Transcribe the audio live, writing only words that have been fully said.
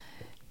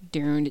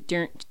Should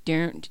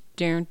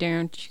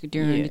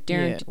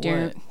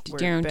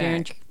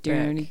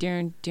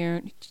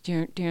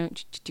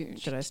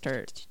I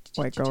start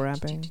white girl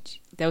rapping?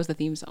 That was the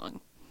theme song.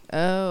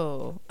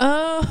 Oh.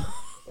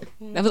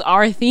 That was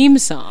our theme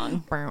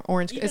song.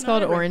 Orange. Even It's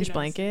called I Orange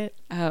recognize Blanket.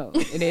 Oh,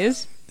 it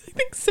is? I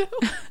think so.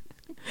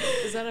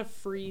 Is that a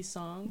free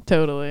song?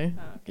 Totally.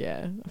 Oh, okay.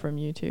 Yeah, from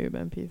YouTube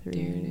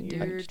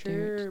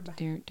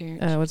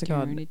MP3. What's it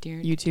called?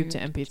 YouTube to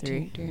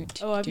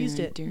MP3. Oh, I've used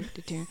it.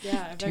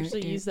 Yeah, I've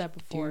actually used that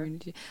before.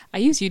 I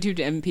used YouTube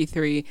to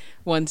MP3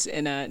 once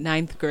in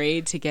ninth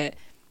grade to get,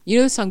 you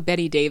know the song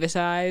Betty Davis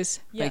Eyes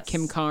by Yes.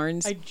 Kim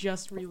Carnes? I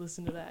just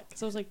re-listened to that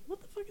because I was like,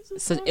 "What the fuck is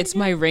this?" So song it's again?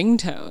 my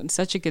ringtone.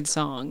 Such a good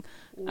song.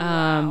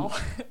 Wow.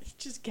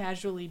 Just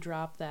casually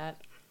dropped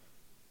that.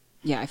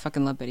 Yeah, I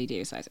fucking love Betty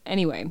Davis Eyes.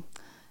 Anyway.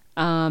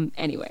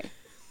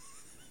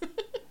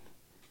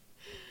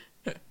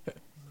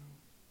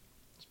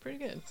 It's pretty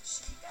good.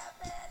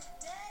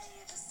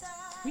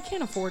 We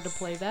can't afford to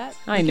play that.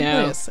 I We can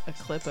know. play a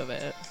clip of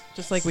it,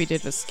 just like we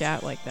did with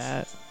Scat Like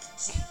That.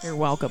 You're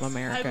welcome, I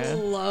America.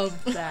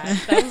 loved that.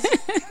 That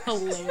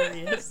was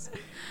hilarious.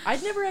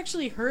 I'd never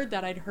actually heard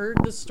that. I'd heard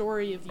the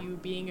story of you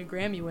being a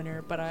Grammy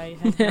winner, but I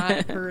had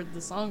not heard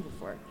the song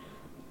before.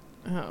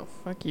 Oh,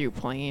 fuck you,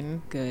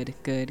 Plain. Good.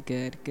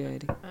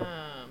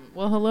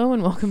 Well, hello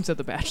and welcome to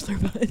the Bachelor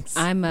Buds.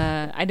 I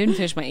didn't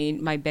finish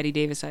my Betty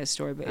Davis Eyes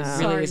story, but it really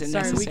Sorry, isn't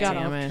sorry, we necessary. got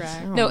Damn off it.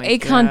 track. Oh No, my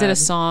Akon did a God.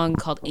 song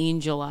called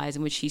Angel Eyes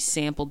in which he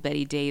sampled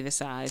Betty Davis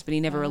Eyes, but he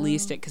never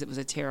released it because it was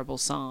a terrible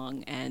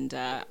song, and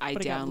I But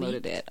it got downloaded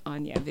leaked? it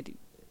on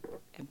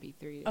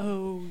MP3.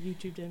 Oh,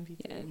 YouTube to MP3.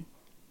 Yeah.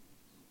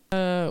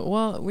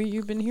 Well,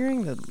 you've been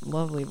hearing the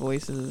lovely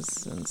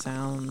voices and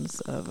sounds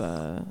of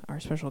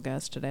our special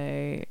guest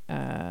today.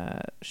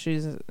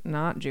 She's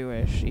not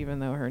Jewish, even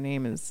though her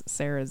name is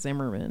Sarah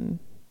Zimmerman.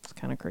 It's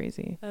kind of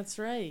crazy. That's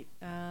right.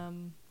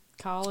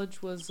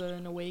 College was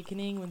an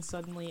awakening when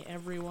suddenly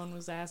everyone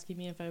was asking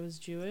me if I was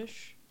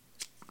Jewish.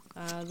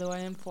 Though I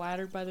am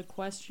flattered by the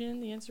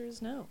question, the answer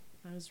is no.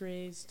 I was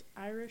raised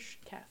Irish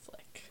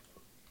Catholic.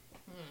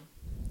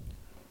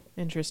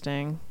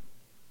 Interesting.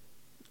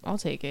 I'll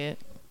take it.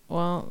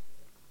 Well,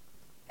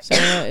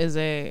 Sarah is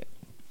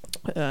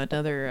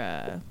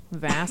another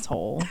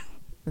vasshole.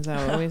 Is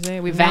that what we say?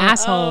 We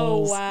Vassholes.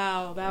 Oh,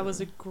 wow. That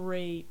was a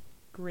great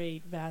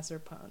Vassar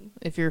pun.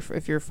 If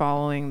you're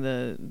following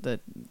the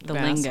lingo.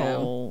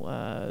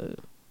 vasshole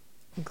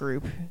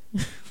group,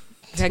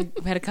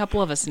 We've had a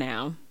couple of us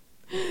now.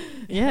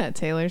 yeah,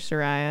 Taylor,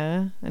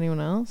 Soraya, anyone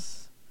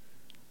else?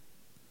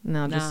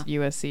 No, just Nah.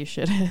 USC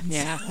shitheads.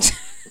 Yeah.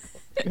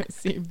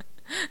 USC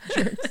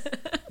jerks.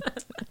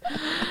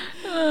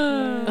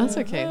 That's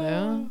okay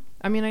though.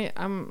 I mean,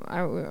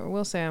 I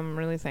will say I'm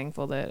really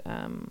thankful that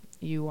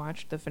you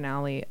watched the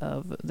finale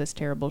of this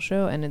terrible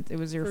show, and it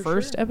was your For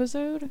first sure.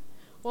 episode.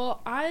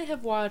 Well, I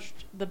have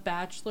watched The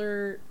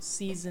Bachelor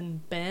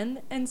season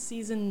Ben and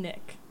season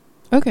Nick.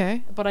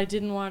 Okay. But I've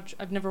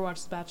never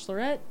watched The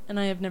Bachelorette, and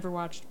I have never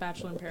watched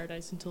Bachelor in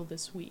Paradise until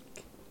this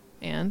week.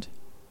 And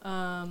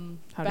How'd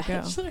it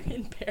go? Bachelor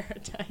in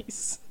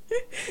Paradise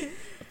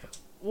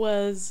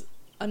was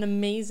an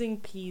amazing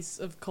piece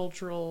of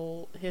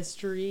cultural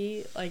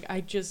history. Like,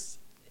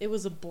 it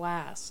was a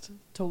blast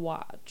to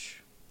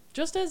watch.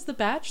 Just as The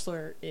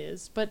Bachelor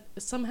is, but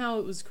somehow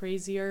it was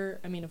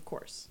crazier. I mean, of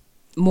course.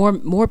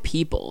 More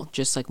people,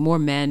 just like more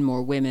men,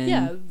 more women.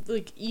 Yeah,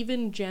 like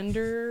even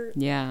gender.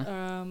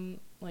 Yeah.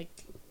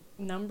 Like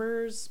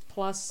numbers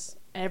plus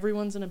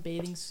everyone's in a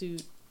bathing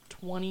suit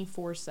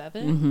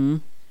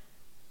 24/7.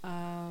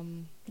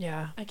 Mm-hmm.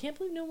 yeah, I can't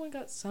believe no one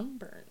got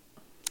sunburned.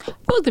 I feel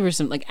like there was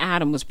some, like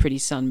Adam was pretty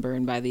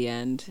sunburned by the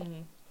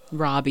end.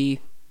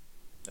 Robbie.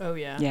 oh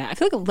yeah, Yeah, I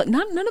feel like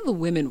none of the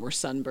women were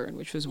sunburned,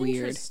 which was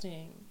weird.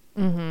 Interesting.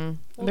 Mm-hmm.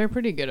 Well- They're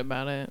pretty good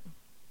about it.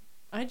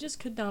 I just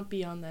could not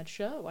be on that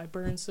show. I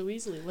burn so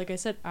easily. Like I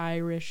said,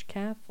 Irish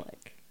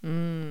Catholic.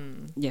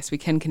 Yes, we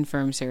can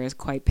confirm Sarah's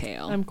quite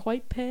pale. I'm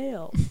quite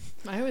pale.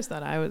 I always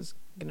thought I was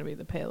gonna be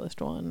the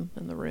palest one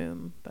in the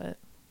room, but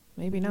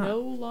maybe not.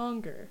 No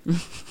longer.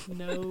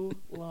 No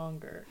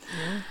longer.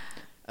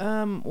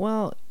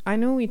 Well, I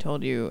know we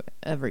told you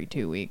every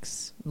 2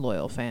 weeks,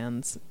 loyal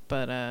fans,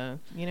 but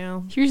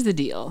Here's the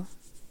deal.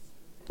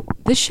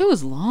 This show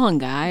is long,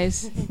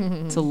 guys.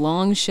 It's a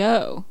long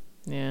show.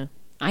 yeah.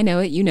 I know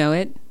it. You know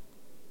it.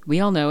 We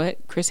all know it.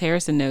 Chris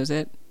Harrison knows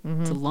it.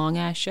 It's a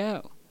long-ass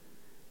show.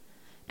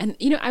 And,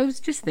 I was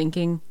just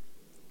thinking,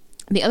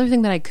 the other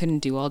thing that I couldn't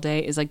do all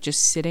day is, like,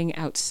 just sitting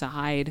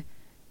outside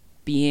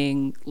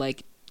being,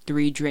 like,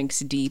 3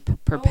 drinks deep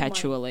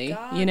perpetually, Oh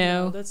my God,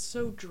 know? no, that's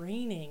so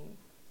draining.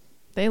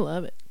 They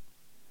love it.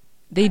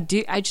 They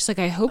do.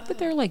 I hope that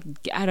they're, like,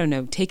 I don't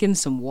know, taking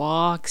some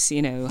walks,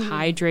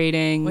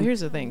 hydrating. Well,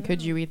 here's the thing.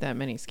 Could you eat that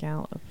many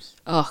scallops?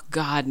 Oh,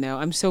 God, no.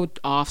 I'm so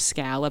off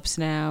scallops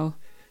now.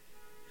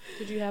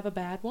 Did you have a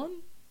bad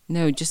one?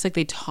 No, just like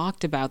they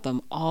talked about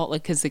them all,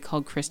 like, because they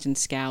called Kristen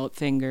scallop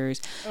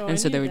fingers. Oh, and I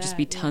so there knew would just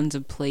be that, yeah. tons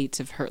of plates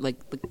of her, like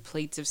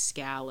plates of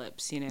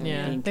scallops, Yeah.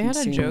 being They had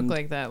a joke consumed.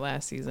 like that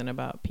last season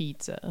about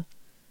pizza.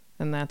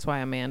 And that's why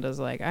Amanda's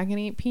like, I can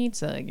eat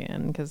pizza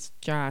again, because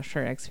Josh,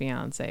 her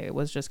ex-fiance,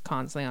 was just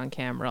constantly on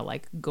camera,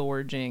 like,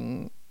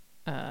 gorging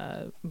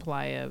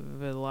Playa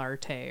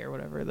Villarte or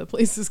whatever the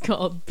place is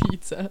called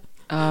pizza.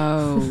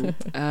 Oh.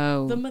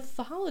 The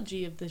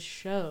mythology of this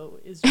show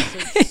is just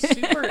like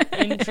super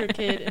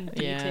intricate and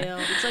Yeah.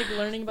 detailed. It's like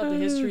learning about the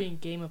history in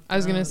Game of Thrones. I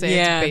was gonna say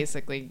Yeah. it's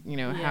basically,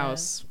 Yeah.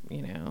 House,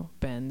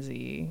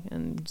 Benzi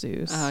and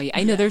Zeus. Oh yeah,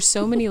 I know. There's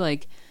so many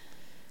like,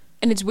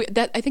 and it's weird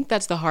that I think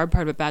that's the hard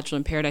part about Bachelor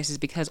in Paradise is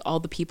because all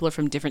the people are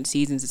from different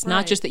seasons. It's not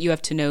Right. just that you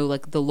have to know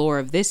like the lore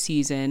of this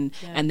season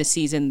Yeah. and the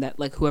season that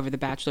like whoever the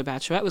Bachelor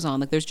Bachelorette was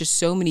on. Like there's just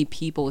so many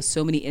people with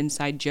so many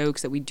inside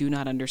jokes that we do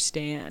not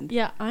understand.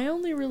 Yeah, I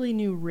only really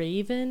knew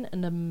Raven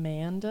and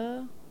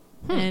Amanda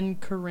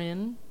and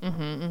Corinne,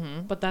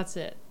 but that's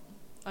it.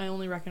 I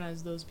only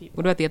recognize those people.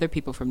 What about the other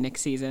people from Nick's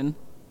season?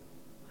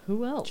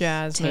 Who else?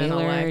 Jasmine,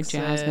 Taylor,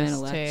 Jasmine,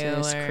 Alexis,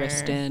 Taylor.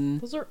 Kristen,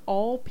 Those are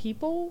all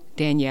people?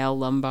 Danielle,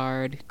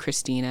 Lombard,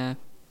 Christina.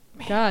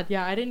 God,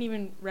 yeah, I didn't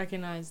even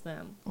recognize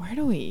them. Where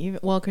do we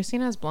even? Well,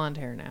 Christina has blonde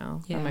hair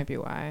now. Yeah. That might be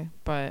why.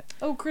 But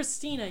Oh,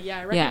 Christina. Yeah,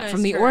 I recognize Yeah,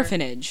 from the her.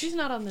 orphanage. She's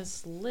not on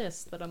this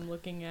list that I'm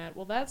looking at.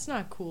 Well, that's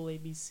not cool,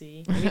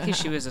 ABC. Because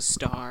she was a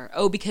star.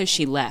 Oh, because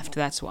she left.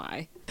 That's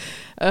why.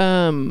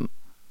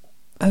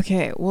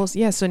 okay. Well,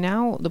 yeah. So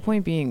now the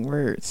point being,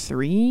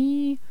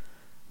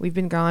 we've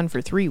been gone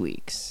for 3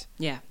 weeks.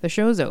 Yeah. The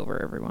show's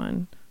over,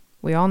 everyone.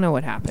 We all know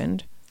what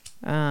happened.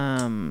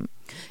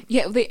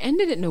 Yeah, they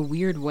ended it in a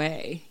weird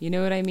way. You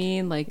know what I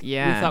mean? Like,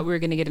 Yeah. we thought we were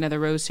going to get another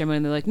rose ceremony,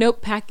 and they're like,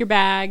 nope, pack your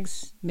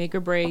bags, make or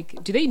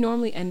break. Do they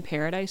normally end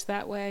Paradise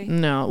that way?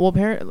 No. Well,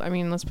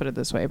 let's put it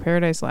this way.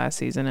 Paradise last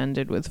season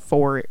ended with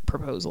 4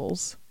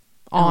 proposals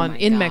my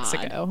in God.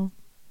 Mexico.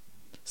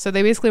 So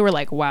they basically were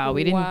like, wow,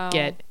 we didn't Wow.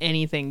 get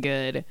anything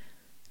good.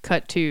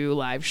 Cut to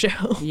live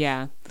show.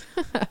 Yeah.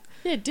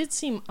 Yeah, it did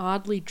seem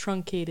oddly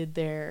truncated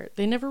there.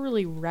 They never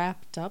really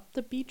wrapped up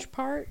the beach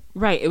part.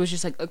 Right. It was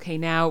just like, okay,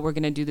 now we're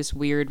going to do this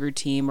weird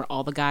routine where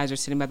all the guys are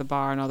sitting by the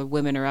bar and all the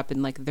women are up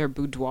in like their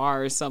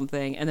boudoir or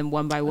something. And then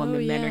one by one, Oh,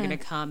 the men are yeah. going to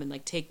come and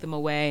like take them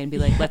away and be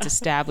like, let's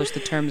establish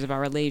the terms of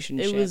our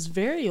relationship. It was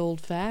very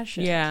old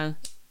fashioned. Yeah.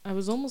 I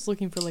was almost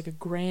looking for like a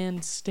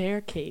grand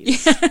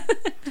staircase.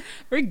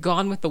 Very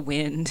Gone with the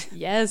Wind.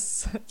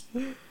 Yes.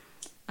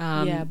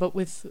 Um, yeah, but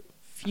with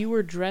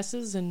fewer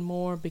dresses and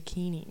more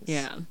bikinis.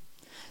 Yeah.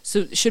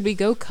 So should we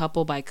go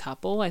couple by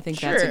couple? I think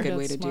that's a Sure. good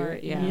way That's to smart, do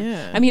it. Yeah.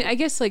 yeah. I mean, I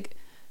guess like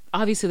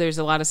obviously there's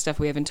a lot of stuff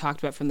we haven't talked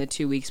about from the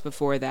 2 weeks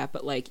before that,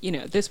 but like,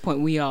 at this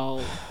point we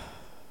all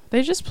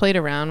They just played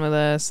around with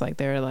us. Like,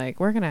 they were like,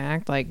 we're going to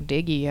act like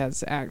Diggy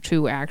has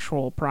 2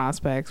 actual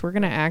prospects. We're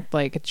going to act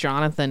like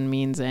Jonathan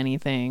means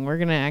anything. We're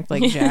going to act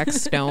like Jack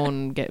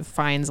Stone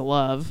finds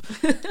love.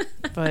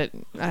 But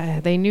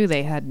they knew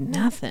they had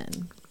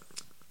nothing.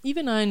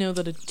 Even I know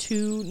that a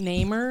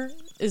 2-namer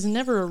is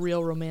never a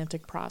real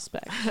romantic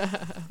prospect.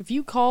 If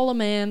you call a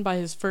man by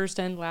his first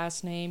and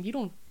last name, you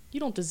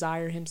don't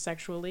desire him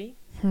sexually.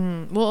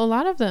 Well, a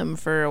lot of them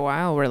for a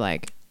while were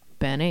like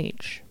Ben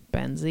H,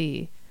 Ben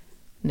Z,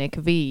 Nick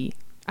V.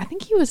 I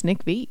think he was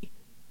Nick V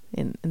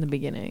in the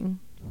beginning.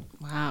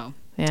 wow.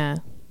 Yeah.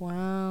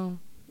 Wow.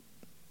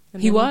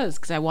 And He then was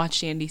because I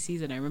watched Andy's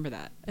season. I remember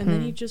that. And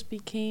then he just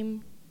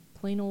became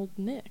plain old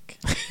Nick.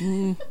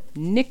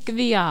 Nick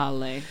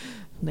Viale.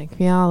 Nick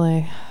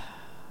Viale.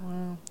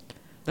 Wow.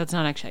 That's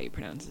not actually how you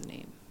pronounce his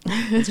name.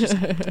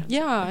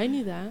 Yeah, I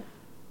knew that.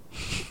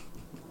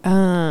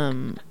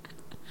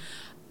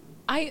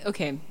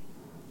 Okay.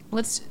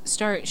 Let's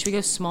start. Should we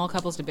go small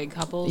couples to big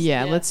couples?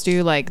 Yeah, Yeah. let's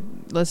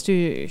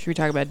do, should we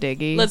talk about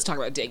Diggy? Let's talk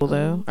about Diggy.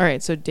 Though. All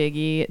right, so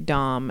Diggy,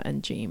 Dom,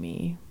 and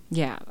Jamie.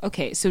 Yeah.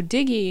 Okay. So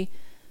Diggy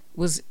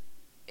was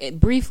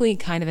briefly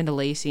kind of into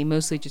Lacey,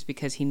 mostly just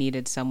because he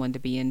needed someone to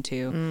be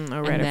into. Oh,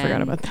 right, And I forgot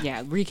then- about that.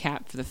 Yeah.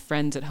 Recap for the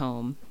friends at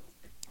home.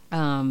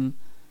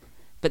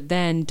 But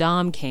then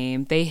Dom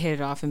came. They hit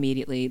it off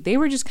immediately. They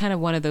were just kind of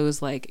one of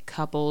those like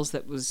couples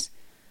that was,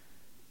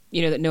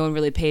 that no one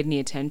really paid any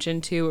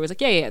attention to. It was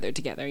like, yeah, they're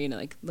together.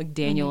 Like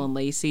Daniel and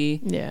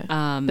Lacey. Yeah.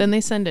 Then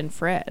they send in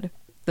Fred.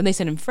 Then they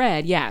sent him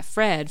Fred. Yeah,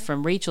 Fred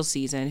from Rachel's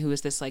season, who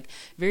was this like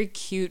very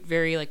cute,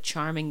 very like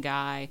charming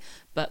guy,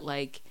 but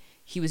like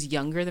he was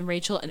younger than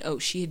Rachel,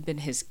 and she had been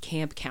his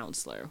camp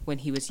counselor when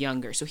he was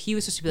younger. So he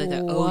was supposed to be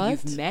like, What?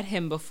 you've met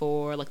him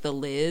before, like the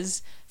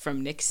Liz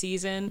from Nick's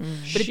season.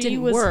 But it She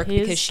didn't was work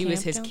his because she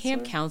was camp his camp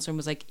counselor? counselor and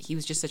was like, he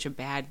was just such a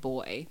bad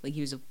boy. Like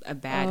he was a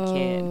bad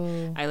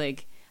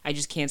kid. I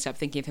just can't stop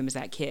thinking of him as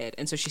that kid.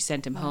 And so she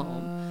sent him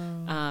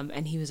home.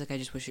 And he was like, I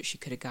just wish that she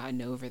could have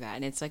gotten over that.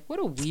 And it's like, what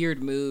a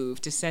weird move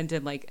to send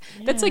him. Like,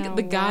 that's like Yeah,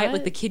 the guy, like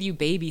what? the kid you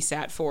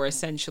babysat for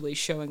essentially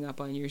showing up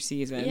on your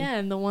season. Yeah,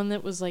 and the one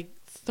that was like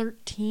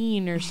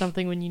 13 or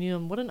something when you knew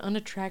him. What an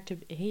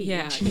unattractive age.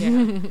 Yeah.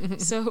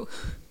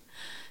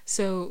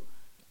 So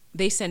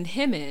they send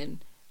him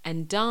in,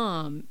 and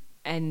Dom,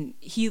 and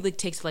he like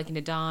takes a liking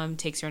to Dom,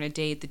 takes her on a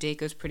date. The date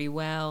goes pretty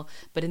well,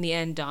 but in the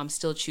end, Dom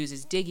still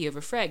chooses Diggy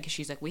over Fred because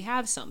she's like, we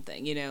have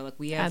something, like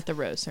we have At the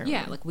rose ceremony.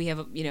 yeah, like we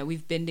have,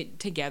 we've been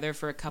together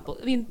for a couple.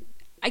 I mean,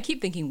 I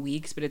keep thinking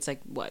weeks, but it's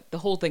like, what? The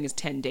whole thing is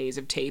 10 days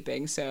of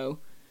taping, so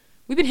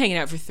we've been hanging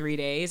out for 3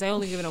 days. I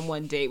only given on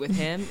one date with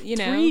him, you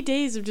know? 3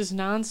 days of just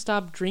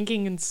nonstop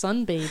drinking and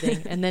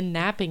sunbathing and then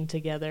napping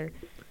together.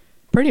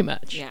 Pretty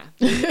much. Yeah.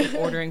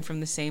 Ordering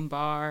from the same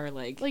bar,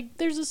 like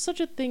There's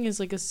such a thing as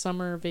like a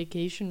summer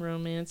vacation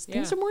romance.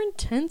 Things Yeah. are more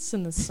intense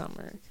in the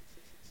summer.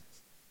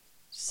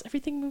 Just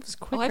everything moves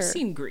quicker. oh, I've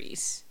seen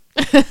Grease.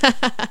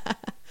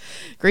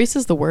 Grace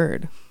is the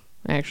word,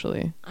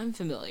 actually. I'm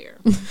familiar.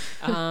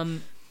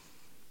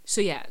 So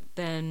yeah,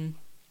 then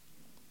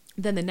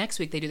the next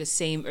week they do the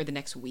same, or the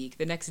next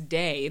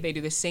day they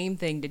do the same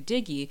thing to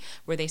Diggy,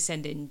 where they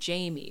send in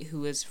Jamie,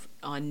 who was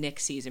on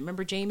Nick's season.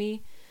 Remember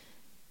Jamie?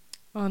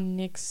 On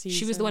Nick's season.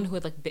 She was the one who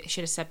had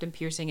she had a septum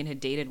piercing and had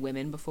dated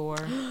women before.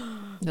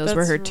 Those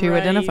were her That's 2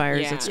 right.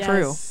 identifiers. Yeah. It's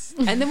Yes.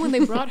 true. And then when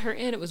they brought her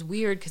in, it was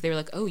weird because they were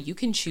like, "Oh, you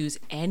can choose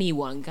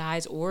anyone,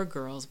 guys or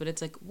girls." But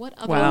it's like, what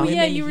other Wow. Oh women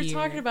yeah, you were here?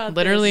 talking about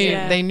Literally, this.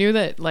 Yeah. they knew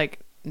that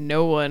like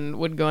no one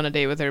would go on a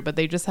date with her, but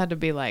they just had to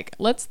be like,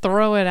 let's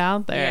throw it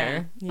out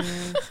there. Yeah.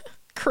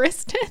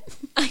 Kristen.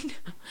 I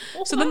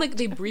know. So then, like,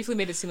 they briefly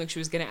made it seem like she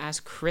was gonna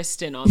ask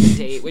Kristen on the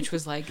date, which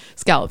was like,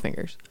 Scallop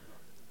fingers.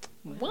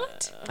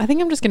 what? I think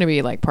I'm just gonna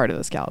be like part of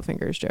the scallop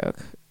fingers joke.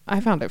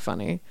 I found it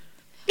funny.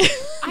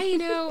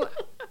 I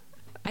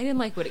didn't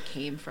like what it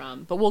came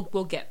from, but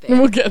we'll get there.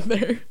 We'll get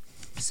there.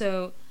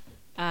 So,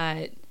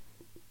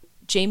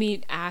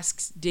 Jamie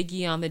asks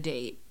Diggy on the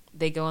date.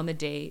 They go on the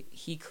date.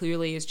 He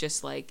clearly is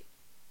just like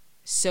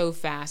so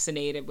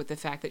fascinated with the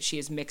fact that she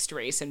is mixed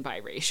race and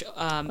biracial,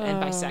 and my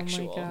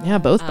bisexual. God. Yeah,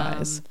 both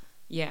buys.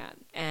 Yeah,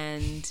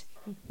 and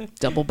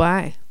Double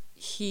buy.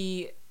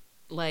 he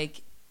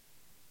like,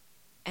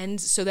 and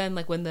so then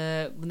like when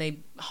they're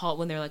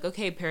like,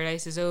 okay,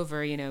 paradise is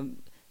over, you know,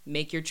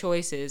 make your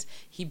choices.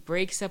 He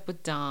breaks up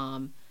with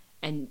Dom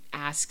and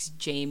asks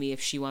Jamie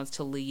if she wants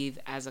to leave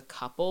as a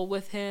couple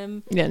with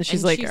him. Yeah, and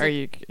she's And like, she's "Are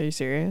like- you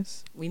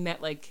serious?" We met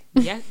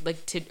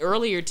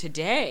earlier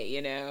today,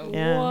 you know.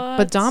 Yeah, What?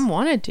 but Dom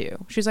wanted to.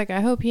 She's like,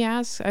 "I hope he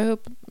asks. I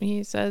hope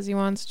he says he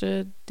wants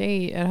to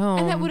date at home."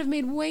 And that would have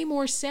made way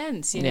more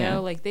sense, you know. Yeah.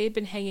 Like they'd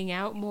been hanging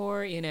out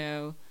more, you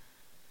know.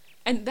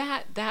 And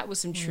that was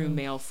some true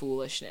male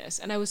foolishness.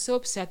 And I was so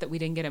upset that we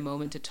didn't get a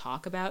moment to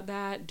talk about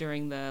that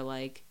during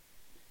the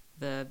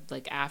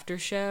after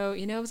show.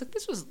 You know, I was like,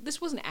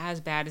 this wasn't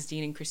as bad as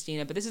Dean and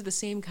Christina, but this is the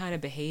same kind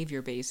of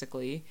behavior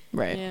basically.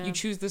 right. Yeah. You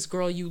choose this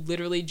girl you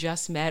literally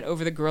just met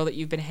over the girl that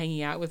you've been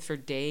hanging out with for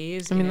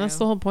days. I mean, that's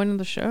the whole point of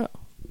the show.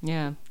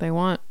 Yeah. They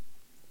want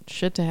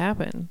shit to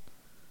happen.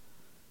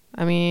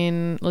 I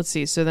mean, let's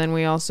see. So then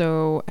we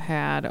also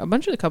had a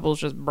bunch of the couples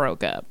just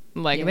broke up.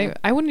 Like Yeah.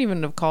 I wouldn't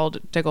even have called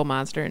Tickle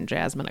Monster and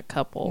Jasmine a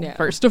couple. No.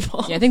 First of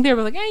all, Yeah, I think they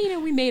were like, you know,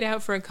 we made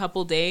out for a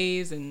couple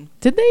days and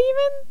did they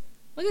even?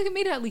 like I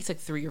made out at least like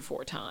 3 or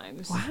 4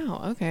 times.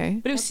 Wow. Okay.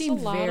 But it That's seemed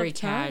a lot very of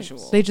times.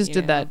 casual. They just you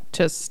did know? that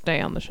to stay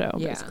on the show.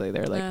 Yeah. Basically,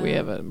 they're like, we Oh.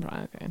 have a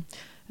okay.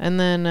 And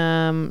then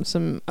a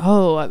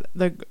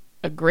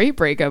great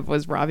breakup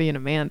was Robbie and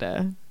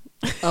Amanda.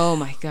 Oh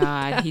my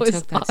god, That he was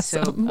took that so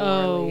awesome. poorly.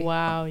 Oh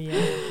wow,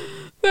 yeah.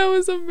 That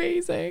was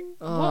amazing.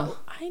 Well,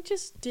 I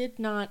just did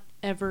not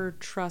ever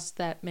trust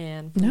that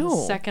man from No. the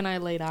second I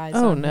laid eyes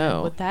Oh, on him.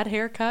 no. With that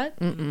haircut?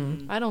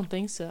 Mm-mm. I don't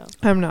think so.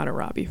 I'm not a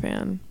Robbie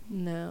fan.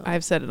 No.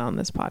 I've said it on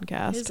this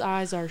podcast. His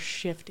eyes are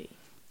shifty.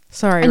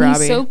 Sorry, And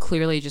Robbie. he so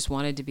clearly just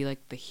wanted to be like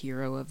the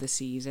hero of the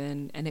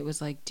season, and it was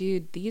like,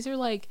 dude, these are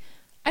like,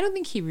 I don't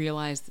think he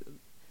realized,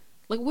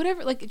 like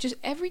whatever, like just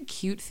every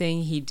cute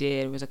thing he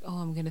did was like, oh,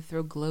 I'm gonna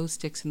throw glow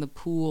sticks in the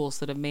pool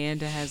so that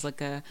Amanda has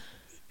like a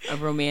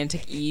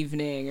romantic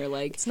evening, or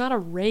like, It's not a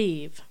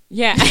rave.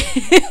 yeah.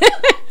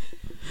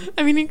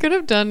 I mean, he could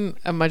have done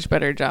a much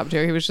better job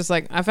too. He was just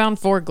like, I found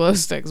 4 glow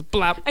sticks.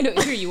 Blop. I know.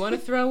 Here, you want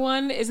to throw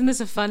one? Isn't this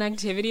a fun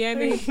activity I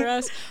made for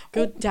us?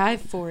 Go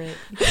dive for it.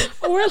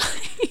 Or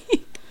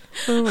like,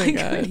 Oh my like,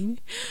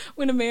 god.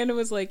 when Amanda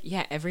was like,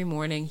 yeah, every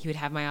morning he would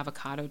have my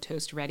avocado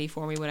toast ready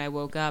for me when I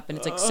woke up, and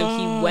it's like, so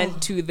he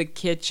went to the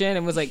kitchen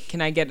and was like,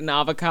 can I get an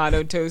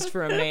avocado toast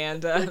for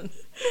Amanda?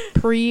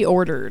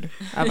 Pre-ordered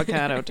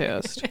avocado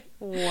toast.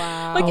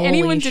 Wow. Like Holy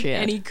anyone shit. did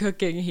any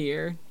cooking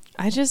here.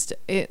 I just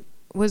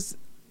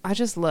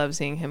love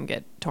seeing him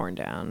get torn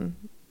down,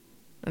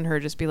 and her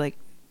just be like,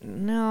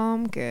 "No,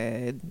 I'm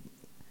good."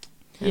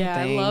 yeah,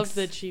 I love Thanks.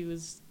 that she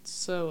was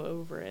so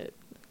over it.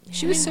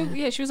 She was so,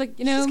 yeah, she was like,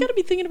 you know, She's got to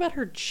be thinking about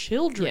her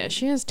children. Yeah,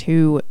 she has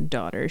 2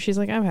 daughters. She's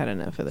like, I've had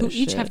enough of this. who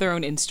each shit. have their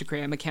own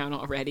Instagram account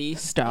already.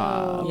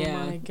 Stop. Oh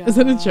Yeah. my god. Is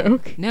that a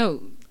joke?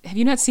 No, have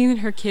you not seen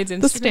her kids'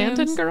 Instagrams? The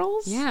Stanton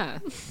girls? Yeah.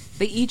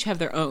 They each have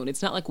their own.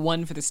 It's not like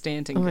one for the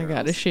Stanton Oh my girls.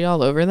 god, is she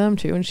all over them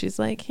too? And she's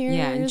like, here's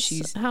Yeah, and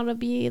she's- how to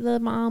be the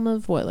mom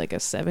of what, like a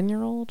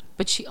 7-year-old?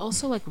 But she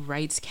also like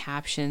writes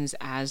captions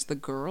as the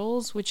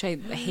girls, which I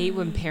hate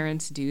when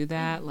parents do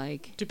that.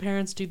 Like, Do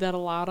parents do that a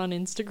lot on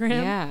Instagram?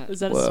 Yeah. Is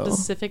that Whoa. a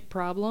specific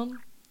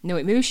problem? no,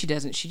 wait, maybe she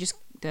doesn't. She just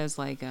does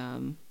like,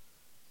 Do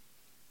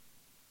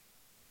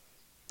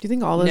you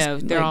think all those no,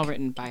 they're like, all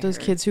written by those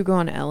her. kids who go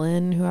on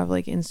Ellen who have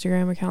like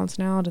Instagram accounts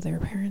now, do their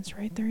parents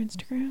write their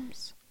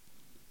Instagrams?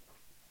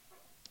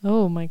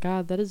 Oh my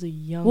god, that is a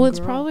young Well, it's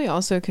girl. probably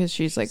also because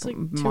she's like, She's, like,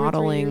 2 or 3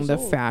 modeling years the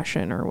old.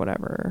 fashion or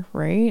whatever,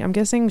 right? I'm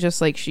guessing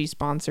just like she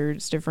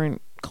sponsors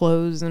different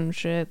clothes and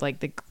shit.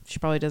 Like she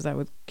probably does that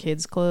with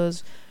kids'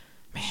 clothes.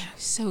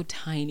 So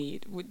tiny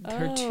with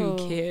her 2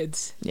 Oh.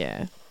 kids.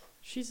 Yeah.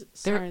 She's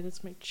They're- sorry,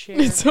 that's my chair.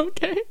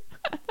 okay.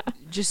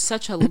 Just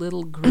such a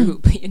little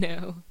group, you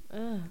know.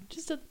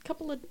 Just a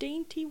couple of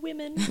dainty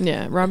women.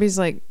 Yeah. Robbie's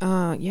like,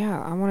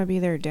 yeah, I want to be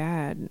their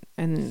dad.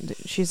 And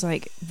she's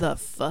like, the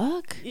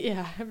fuck?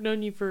 Yeah, I've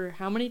known you for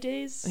how many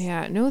days?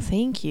 Yeah, no,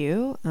 thank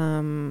you.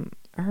 All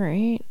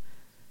right.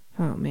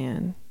 Oh,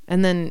 man.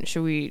 And then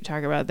should we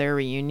talk about their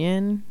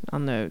reunion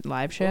on the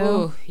live show?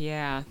 Oh,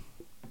 yeah.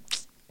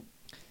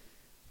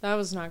 That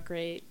was not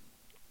great.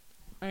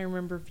 I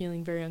remember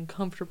feeling very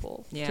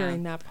uncomfortable Yeah.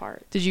 during that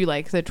part. Did you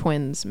like the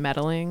twins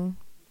meddling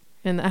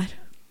in that?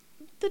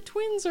 The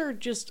twins are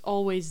just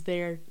always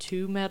there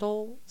to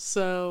meddle.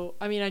 So,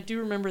 I mean, I do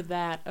remember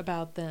that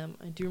about them.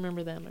 I do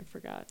remember them. I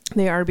forgot.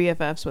 They are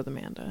BFFs with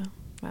Amanda.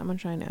 That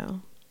much I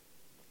know.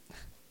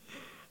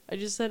 I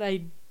just said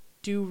I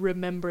do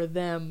remember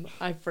them.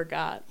 I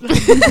forgot.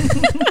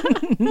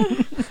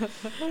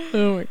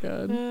 Oh my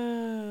god.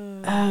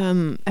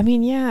 I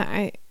mean,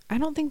 yeah, I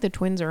don't think the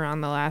twins are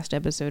on the last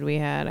episode we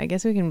had. I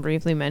guess we can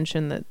briefly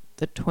mention that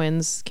the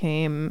twins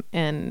came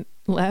and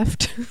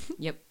left.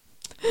 Yep.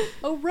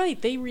 Oh,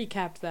 right. They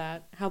recapped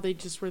that. How they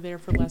just were there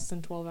for less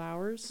than 12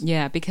 hours.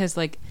 Yeah, because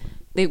like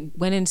they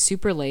went in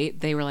super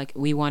late. They were like,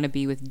 we want to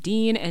be with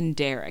Dean and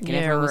Derek. And Yeah,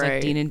 everyone was right.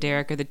 like, Dean and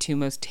Derek are the 2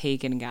 most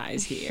taken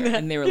guys here.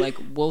 And they were like,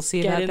 we'll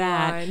see Get about in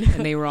that. line.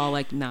 And they were all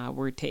like, nah,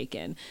 we're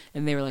taken.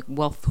 And they were like,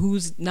 well,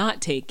 who's not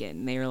taken?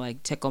 And they were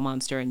like, Tickle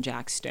Monster and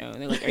Jack Stone.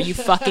 They're like, are you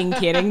fucking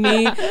kidding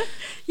me?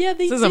 Yeah,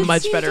 they This is a did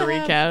much seem better to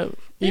have- recap,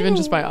 even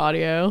just by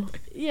audio.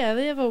 Yeah,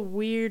 they have a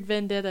weird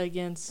vendetta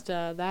against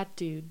that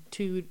dude,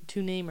 two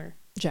namer.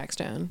 Jack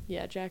Stone.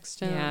 Yeah, Jack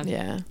Stone. Yeah.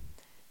 Yeah.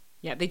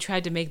 Yeah, they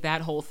tried to make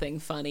that whole thing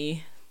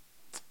funny.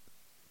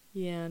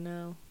 Yeah,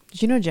 no.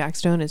 Did you know Jack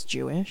Stone is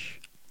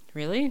Jewish?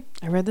 Really?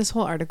 I read this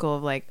whole article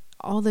of like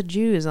all the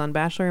Jews on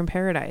Bachelor in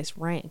Paradise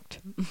ranked.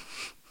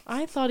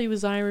 I thought he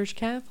was Irish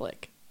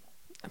Catholic.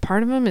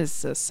 Part of him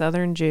is a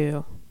Southern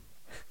Jew.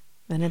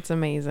 And it's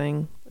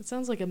amazing. It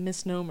sounds like a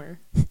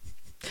misnomer.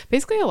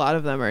 Basically, a lot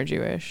of them are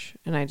Jewish,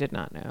 and I did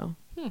not know.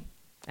 Hmm.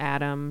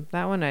 Adam,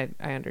 that one I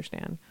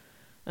understand.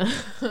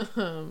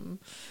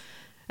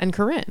 And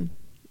Corinne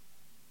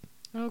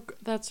Oh,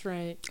 that's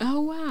right.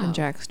 Oh, wow. and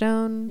Jack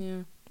Stone,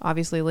 Yeah.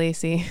 obviously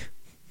Lacey.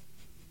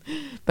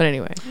 But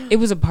anyway, It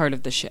was a part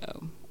of the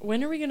show.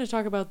 When are we going to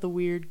talk about the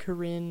weird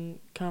Corinne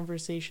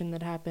conversation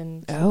that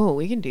happened? oh,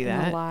 we can do in the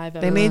that. live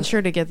They made episode?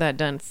 sure to get that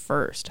done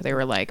first. They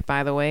were like,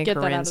 by the way, Get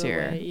that out Corinne's of the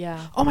here. way.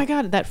 Yeah. Oh my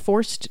god, that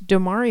forced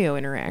DeMario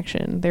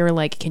interaction. They were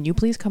like, can you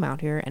please come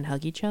out here and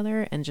hug each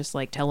other and just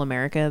like tell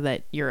America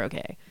that you're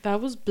okay?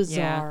 That was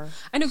bizarre.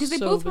 I know, because they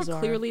So both bizarre.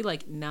 were clearly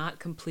like not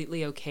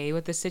completely okay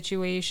with the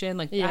situation.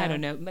 Like, Yeah. I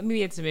don't know, maybe they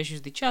had some issues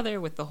with each other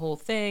with the whole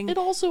thing. It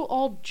also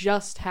all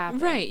just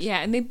happened. Right, yeah,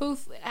 and they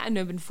both, I don't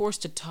know, been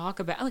forced to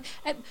talk about. Like,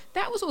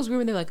 that was what was weird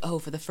when they're like, oh,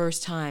 for the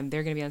first time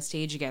they're going to be on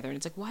stage together, and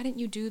it's like, why didn't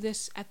you do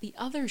this at the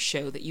other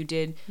show that you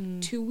did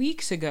 2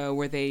 weeks ago,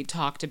 where they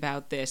talked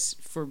about this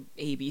for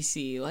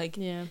ABC? Like,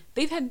 Yeah.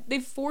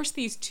 they've forced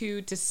these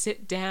two to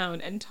sit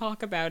down and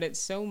talk about it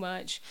so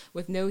much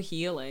with no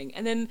healing,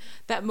 and then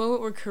that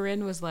moment where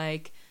Corinne was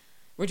like,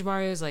 where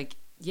DeMario was like,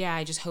 yeah,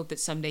 I just hope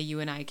that someday you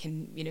and I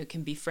can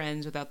be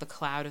friends without the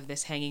cloud of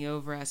this hanging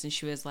over us, and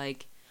she was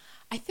like,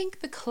 I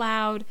think the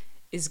cloud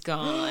is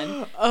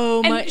gone.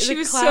 Oh And my! she The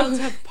was clouds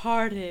so- have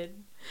parted.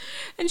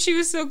 And she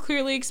was so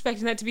clearly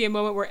expecting that to be a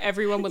moment where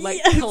everyone would like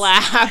Yes.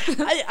 clap.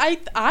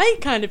 I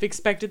kind of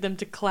expected them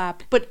to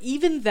clap, but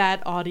even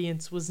that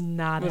audience was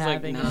not Was like,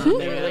 having "No, it.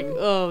 They were man." like,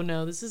 "Oh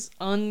no, this is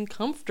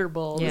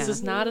uncomfortable. This Yeah.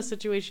 is not a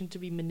situation to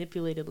be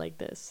manipulated like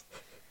this,"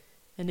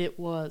 and it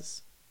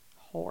was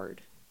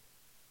hard.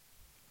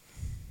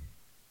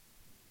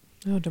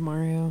 Oh,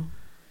 DeMario.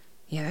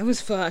 Yeah, that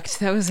was fucked.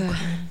 That was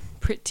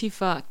pretty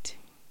fucked.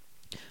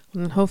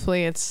 And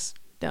hopefully it's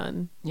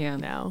done Yeah.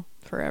 now,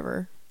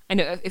 forever. I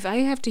know, if I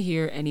have to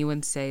hear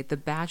anyone say the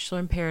Bachelor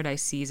in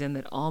Paradise season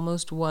that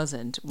almost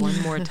wasn't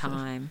one more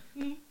time.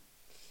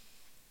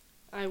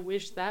 I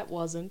wish that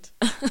wasn't.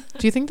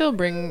 Do you think they'll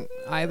bring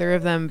either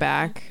of them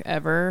back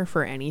ever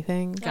for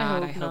anything?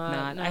 God, I hope hope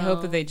not, not. I hope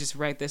no. that they just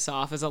write this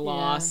off as a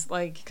loss.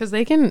 Like, Because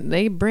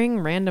they bring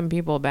random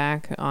people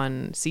back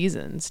on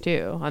seasons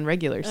too, on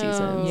regular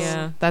seasons. Oh.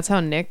 Yeah. That's how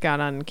Nick got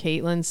on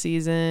Caitlyn's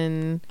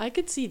season. I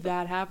could see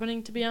that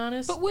happening, to be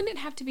honest. but wouldn't it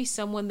have to be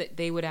someone that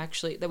they would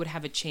actually, that would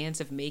have a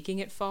chance of making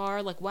it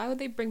far? Like, why would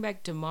they bring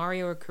back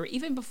DeMario or Corinne?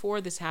 Even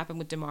before this happened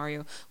with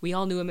DeMario, we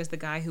all knew him as the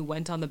guy who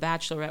went on The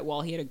Bachelorette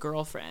while he had a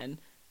girlfriend.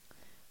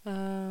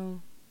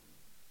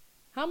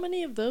 How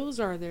many of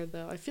those are there,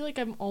 though? I feel like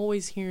I'm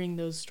always hearing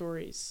those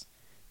stories.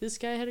 This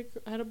guy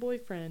had a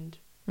boyfriend.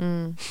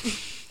 When's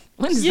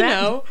You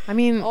that? know, I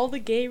mean, all the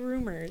gay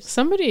rumors.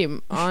 somebody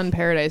on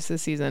Paradise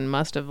this season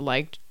must have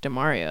liked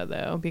DeMario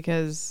though,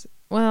 because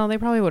well, they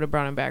probably would have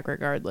brought him back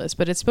regardless.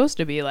 But it's supposed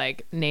to be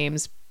like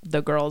names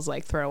the girls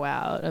like throw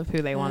out of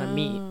who they want to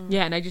meet.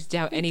 Yeah, and I just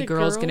doubt think any the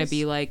girl's gonna girls-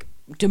 be like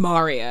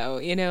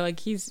DeMario. You know, like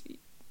he's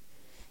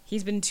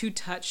been too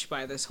touched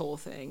by this whole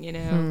thing. You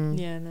know,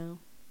 Yeah, no.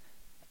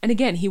 and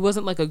again, he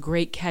wasn't like a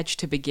great catch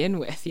to begin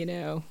with. You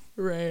know,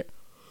 Right.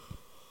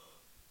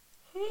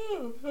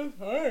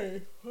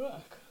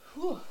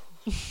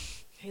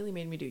 Haley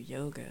made me do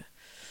yoga.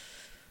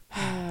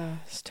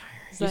 It's tiring.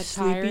 Is that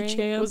sleepy tiring?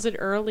 champ? Was it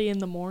early in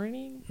the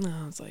morning?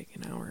 No, it's like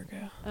an hour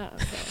ago. Oh, okay.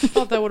 I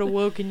thought that would have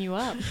woken you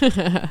up.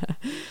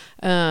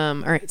 All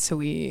right, so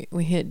we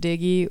hit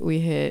Diggy, we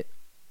hit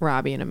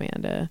Robbie and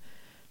Amanda.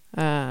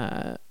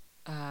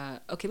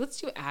 okay, let's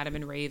do Adam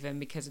and Raven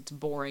because it's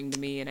boring to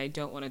me, and I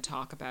don't want to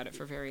talk about it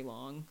for very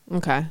long.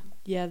 Okay.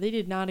 Yeah, they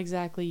did not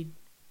exactly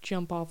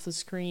jump off the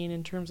screen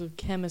in terms of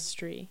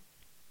chemistry.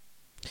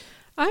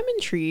 I'm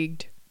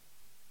intrigued.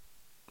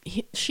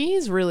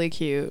 She's really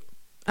cute.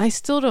 I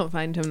still don't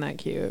find him that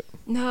cute.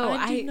 No,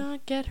 I do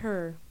not get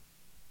her.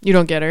 You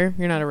don't get her?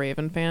 You're not a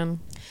Raven fan?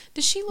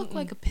 Does she look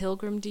like a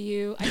pilgrim to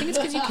you? I think it's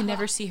because you can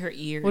never see her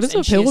ears. What does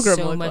and a she has pilgrim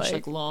so look much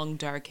like? long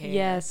dark hair.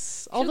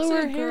 Yes, She looks although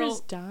like her a hair girl- is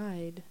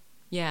dyed.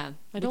 Yeah,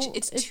 I which don't.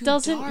 it's it too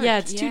doesn't. dark. Yeah,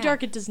 it's too Yeah.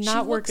 dark. It does She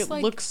not work. looks It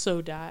like- looks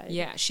so dyed.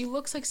 Yeah, she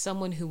looks like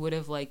someone who would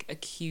have like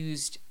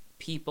accused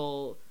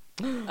people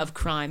of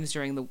crimes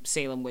during the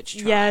Salem witch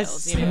trials.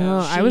 Yes. You know?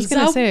 Oh, I was She's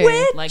gonna a say.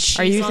 witch! Like,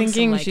 Are you she's on some,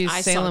 thinking like, she's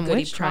I Salem saw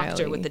Goody witch Proctor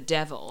trial-y? with the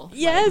devil?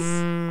 Yes.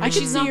 Mm. I Like,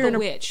 can she's see not her the in a,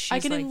 witch. I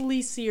She's can like, at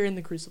least see her in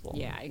the Crucible.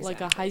 Yeah, Like a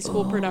exactly. high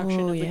school production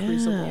of the yeah.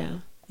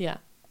 Crucible. Yeah.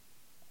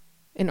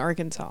 In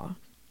Arkansas.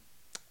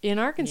 In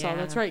Arkansas, Yeah.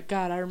 that's right.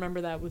 God, I remember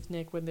that with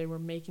Nick when they were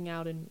making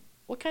out in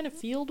what kind of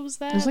field was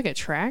that? It was like a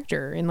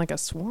tractor in like a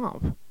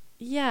swamp.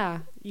 yeah,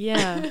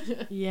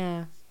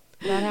 yeah.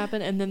 That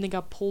happened, and then they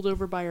got pulled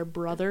over by her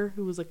brother,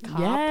 who was a cop.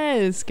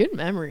 Yes, good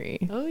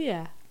memory. Oh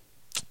yeah,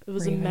 it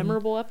was Raven. a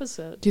memorable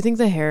episode. Do you think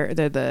the hair,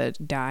 the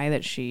dye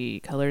that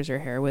she colors her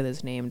hair with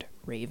is named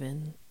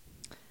Raven?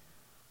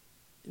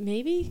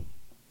 Maybe,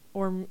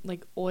 or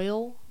like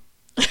oil.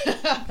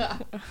 I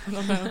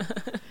don't know.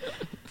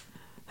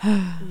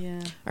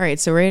 Yeah. All right,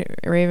 so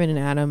Raven and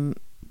Adam,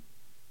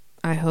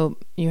 I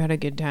hope you had a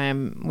good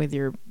time with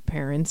your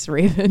parents,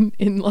 Raven,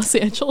 in Los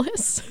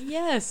Angeles.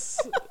 Yes.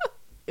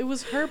 It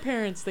was her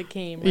parents that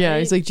came. Right? Yeah,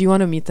 he's like, do you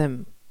want to meet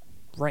them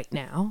right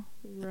now?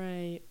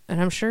 Right.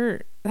 And I'm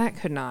sure that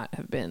could not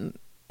have been.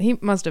 He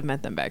must have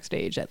met them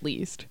backstage at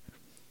least.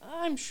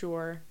 I'm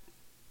sure.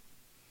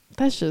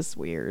 That's just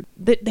weird.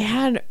 They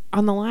had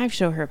on the live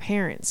show her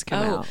parents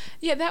come out.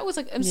 yeah, that was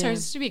like, I'm sorry, Yeah.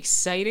 this to be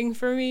exciting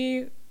for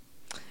me.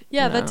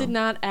 Yeah, that No. did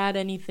not add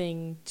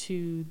anything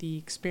to the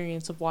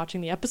experience of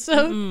watching the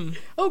episode. Mm.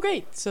 Oh,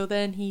 great. So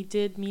then he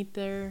did meet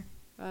their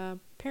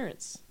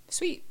parents.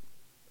 Sweet.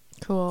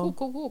 Cool.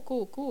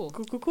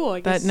 Cool. I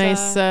guess That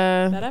nice,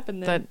 that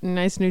happened then. that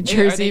nice New Are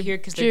Jersey they here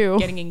because Jew. they're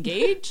getting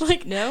engaged?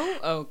 Like, no?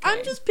 Okay.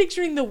 I'm just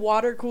picturing the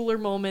water cooler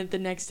moment the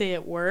next day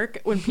at work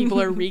when people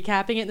are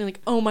recapping it and they're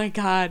like, oh my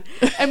God.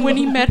 And when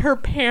he met her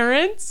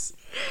parents,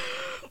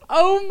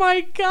 oh my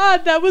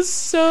God, that was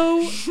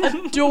so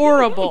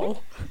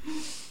adorable.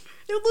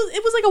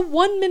 It was like a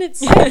 1 minute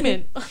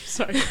segment. I'm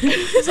sorry.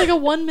 It was like a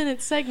 1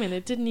 minute segment.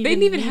 It didn't even They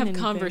didn't even mean have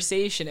anything.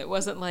 conversation. It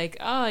wasn't like,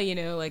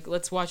 like,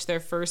 let's watch their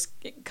first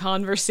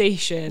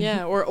conversation.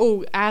 Yeah,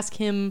 or ask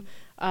him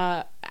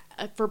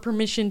for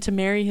permission to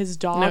marry his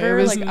No, daughter.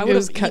 it was, like I it would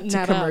was have cut eaten to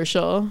that up.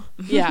 commercial.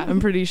 Yeah. I'm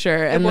pretty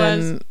sure. And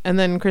was.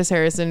 then Chris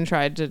Harrison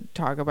tried to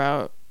talk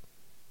about,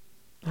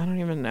 I don't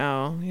even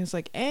know. He was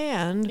like,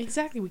 and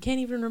Exactly. We can't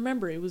even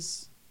remember. It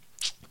was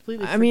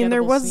completely. I mean,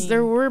 there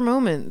forgettable were scene.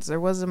 moments. There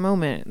was a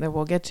moment that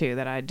we'll get to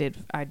that I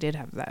did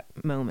have that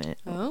moment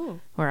Oh,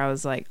 where I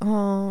was like,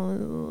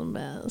 oh,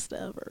 best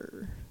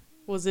ever.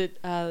 was it?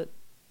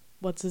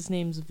 What's his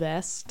name's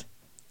vest?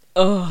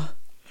 Ugh.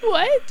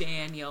 What?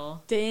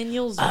 Daniel.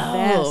 Daniel's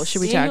Oh, vest.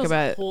 should we Daniel's talk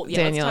about whole- yeah,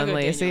 let's Daniel talk and about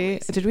Daniel Lacey? and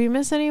Lacey. Did we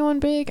miss anyone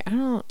big? I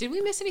don't. Did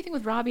we miss anything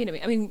with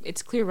Robbie? I mean,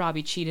 it's clear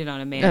Robbie cheated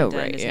on Amanda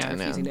right, and is yeah, now I know.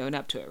 refusing to own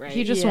up to it, right?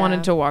 He just Yeah.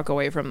 wanted to walk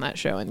away from that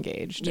show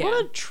engaged. Yeah.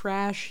 What a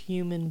trash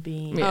human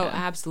being. Yeah. Oh,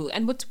 absolutely.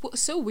 And what's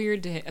so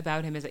weird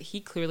about him is that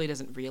he clearly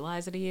doesn't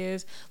realize that he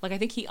is. Like, I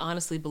think he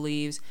honestly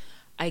believes,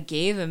 I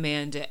gave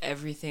Amanda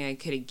everything I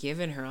could have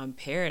given her on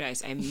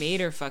Paradise. I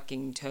made her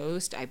fucking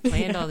toast. I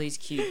planned all these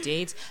cute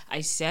dates. I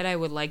said I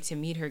would like to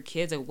meet her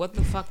kids. Like, what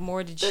the fuck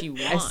more did she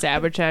want? I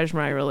sabotaged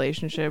my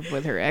relationship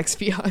with her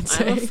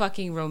ex-fiance. I'm a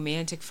fucking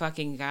romantic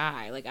fucking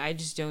guy. Like, I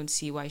just don't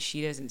see why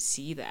she doesn't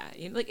see that.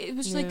 You know, like, it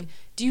was just like,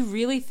 do you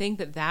really think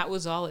that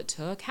was all it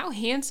took? How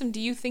handsome do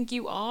you think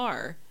you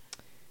are?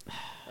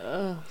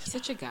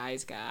 Such a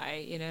guy's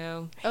guy, you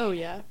know? Oh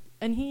yeah,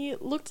 and he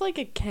looked like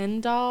a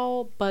Ken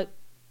doll, but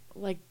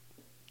like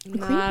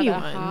not creepy a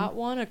one. hot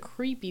one, a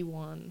creepy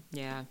one.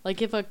 Yeah.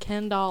 Like if a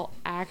Ken doll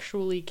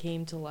actually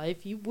came to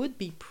life, you would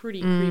be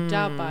pretty creeped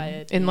out by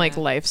it. in like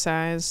Yeah. life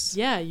size.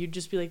 Yeah, you'd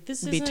just be like,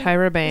 this Be isn't.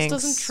 Tyra This Banks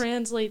doesn't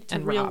translate to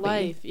and real Robbie.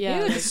 life. He Yeah.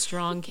 had a like,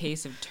 strong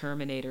case of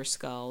Terminator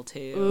skull,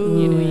 too.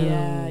 ooh, you know?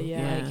 yeah.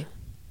 Yeah.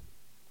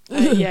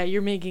 Yeah,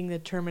 you're making the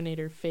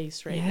Terminator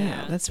face right Yeah,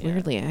 now. that's Yeah.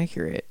 weirdly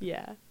accurate.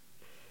 Yeah.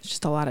 It's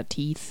just a lot of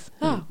teeth.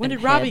 When and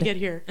did Robbie head. get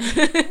here?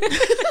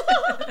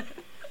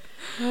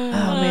 Oh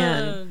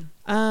man.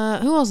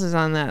 Who else is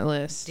on that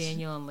list?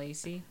 Daniel and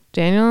Lacey.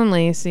 Daniel and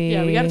Lacey.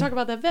 Yeah, we got to talk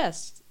about that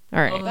vest. All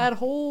right. That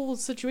whole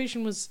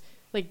situation was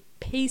like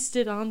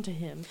pasted onto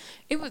him.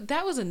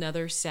 That was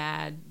another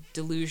sad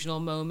delusional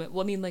moment.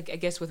 Well, I mean, like, I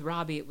guess with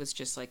Robbie it was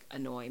just like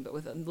annoying, but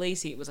with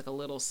Lacey it was like a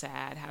little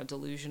sad how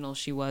delusional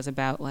she was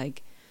about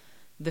like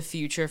the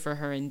future for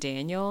her and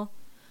Daniel.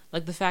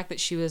 Like the fact that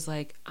she was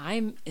like,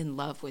 I'm in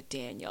love with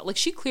Daniel. Like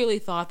she clearly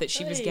thought that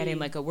she was getting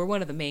like we're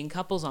one of the main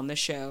couples on the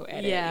show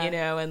edit, Yeah. you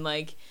know, and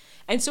like,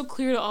 and so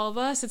clear to all of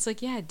us, it's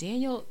like, yeah,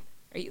 Daniel,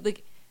 are you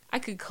like, I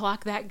could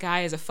clock that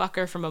guy as a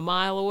fucker from a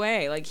mile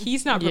away. Like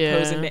he's not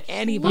proposing to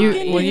anybody. Look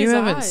into you his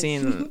haven't eyes.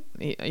 seen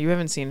you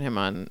haven't seen him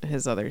on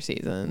his other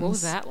seasons. What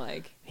was that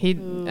like? He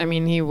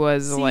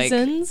was like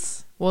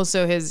Seasons? well,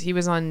 so he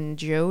was on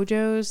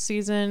JoJo's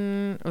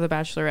season of The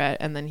Bachelorette,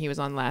 and then he was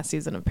on last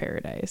season of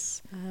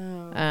Paradise.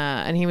 Oh.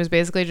 And he was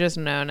basically just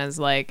known as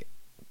like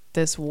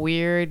this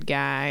weird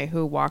guy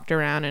who walked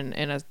around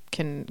in a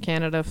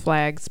Canada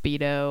flag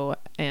Speedo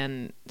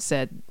and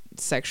said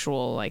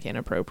sexual, like,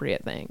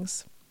 inappropriate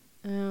things.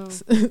 Oh.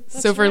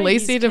 So for right,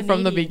 Lacey he's to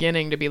from the Canadian.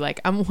 beginning to be like,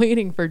 I'm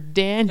waiting for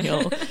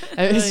Daniel, it's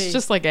Right.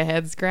 just like a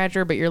head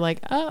scratcher, but you're like,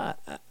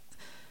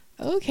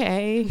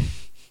 okay.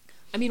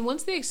 I mean,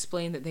 once they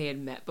explained that they had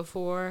met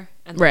before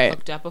and Right.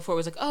 hooked up before, it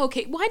was like, oh,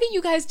 okay, why didn't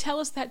you guys tell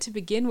us that to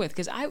begin with?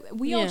 Because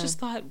we all Yeah. just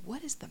thought,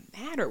 what is the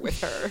matter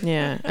with her?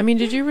 Yeah. I mean,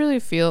 did you really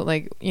feel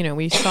like, you know,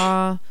 we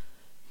saw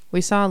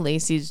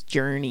Lacey's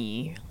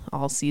journey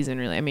all season,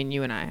 really. I mean,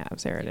 you and I have,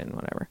 Sarah didn't,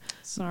 whatever.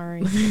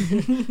 Sorry.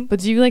 But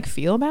do you like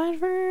feel bad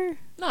for her?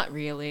 Not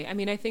really. I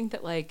mean, I think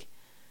that like,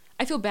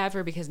 I feel bad for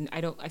her because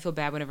I feel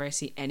bad whenever I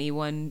see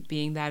anyone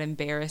being that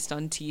embarrassed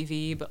on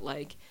TV, but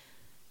like,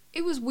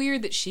 it was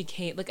weird that she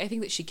came, like, I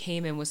think that she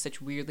came in with such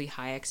weirdly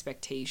high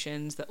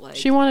expectations that like,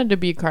 She wanted to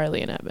be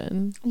Carly and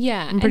Evan.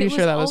 yeah, I'm pretty and it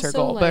sure that was her also,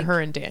 goal. like, But her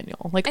and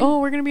Daniel. Like, and- oh,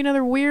 we're going to be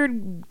another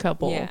weird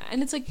couple. yeah,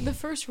 and it's like the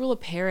first rule of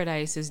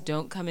Paradise is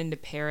don't come into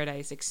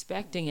Paradise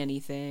expecting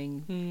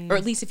anything, Hmm. or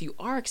at least if you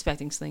are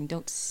expecting something,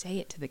 don't say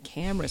it to the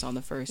cameras on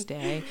the first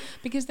day,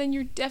 because then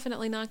you're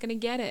definitely not going to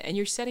get it, and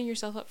you're setting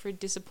yourself up for a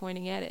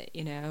disappointing edit,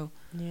 you know?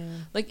 Yeah.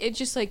 Like, it's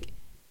just like,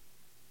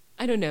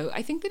 I don't know.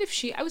 I think that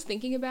I was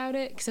thinking about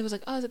it because I was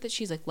like, oh, is it that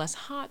she's like less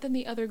hot than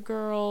the other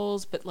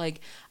girls? But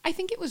like, I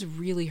think it was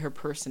really her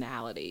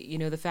personality. You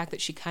know, the fact that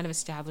she kind of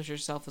established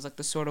herself as like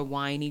the sort of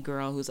whiny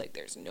girl who's like,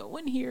 there's no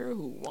one here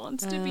who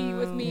wants to be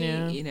with me,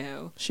 Yeah. you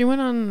know? She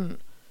went on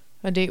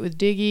a date with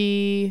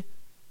Diggy.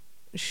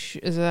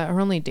 Is that her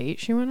only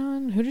date she went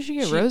on? Who did she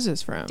get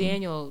roses from?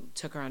 Daniel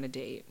took her on a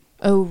date.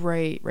 Oh,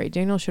 right.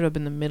 Daniel showed up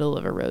in the middle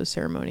of a rose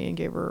ceremony and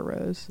gave her a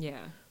rose. Yeah.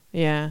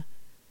 Yeah.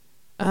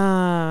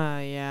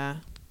 Yeah.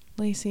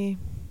 Lacey.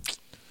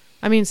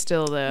 I mean,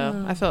 still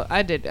though,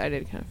 I did kind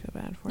of feel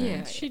bad for her.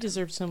 Yeah. She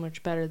deserved so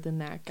much better than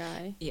that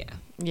guy. Yeah.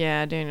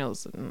 Yeah,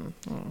 Daniel's.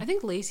 I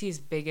think Lacey's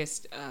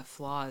biggest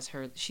flaw is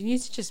she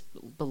needs to just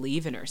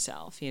believe in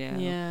herself, you know?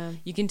 Yeah.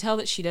 You can tell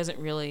that she doesn't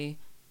really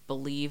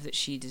believe that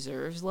she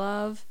deserves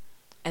love,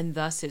 and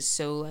thus is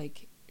so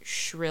like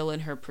shrill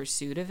in her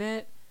pursuit of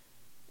it.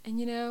 And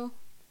you know,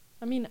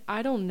 I mean,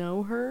 I don't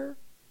know her,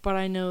 but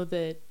I know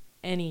that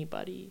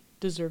anybody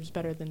deserves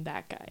better than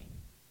that guy.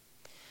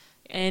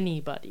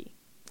 Anybody.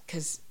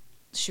 because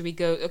should we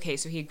go? Okay,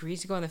 so he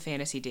agrees to go on the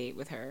fantasy date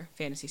with her,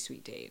 fantasy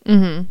suite date,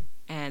 Mm-hmm.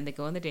 and they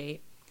go on the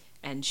date,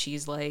 and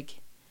she's like,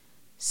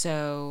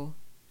 "So,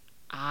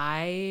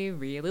 I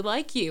really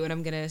like you, and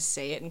I'm gonna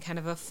say it in kind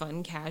of a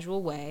fun,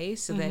 casual way,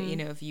 so that you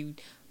know if you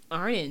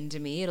aren't into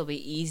me, it'll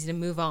be easy to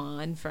move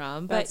on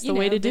from. But That's you the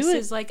way know, to do this it.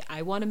 is like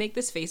I want to make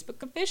this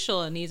Facebook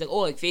official, and he's like, "Oh,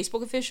 like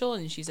Facebook official,"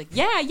 and she's like,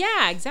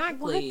 "Yeah,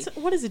 exactly."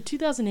 What is it,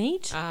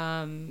 2008?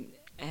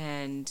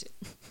 And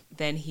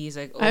then he's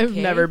like, okay. I've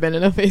never been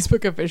in a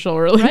Facebook official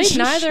Right? relationship.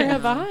 Neither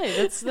have I.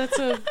 That's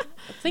a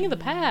thing of the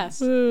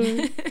past.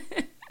 And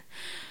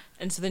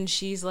so then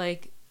she's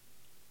like,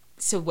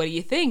 so what do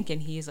you think?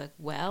 And he's like,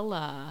 well,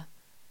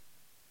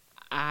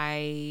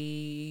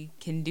 I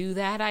can do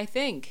that, I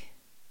think.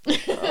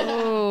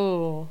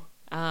 Oh.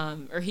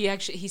 Or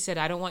he said,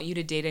 I don't want you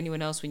to date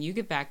anyone else when you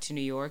get back to New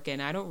York,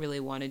 and I don't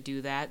really want to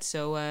do that.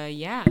 So,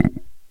 yeah.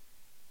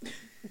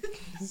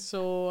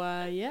 So,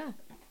 yeah.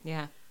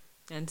 Yeah.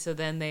 And so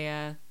then they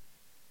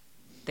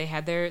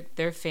had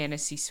their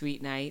fantasy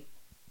suite night,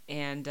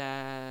 and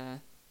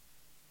then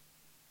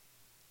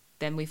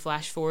we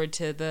flash forward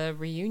to the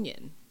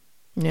reunion.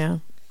 Yeah.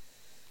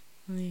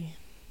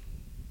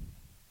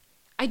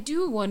 I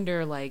do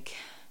wonder, like,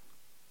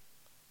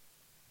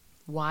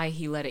 why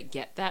he let it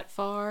get that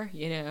far,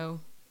 you know?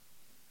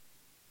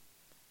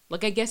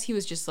 Like, I guess he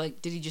was just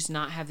like, did he just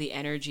not have the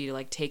energy to,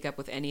 like, take up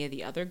with any of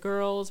the other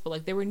girls? But,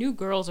 like, there were new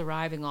girls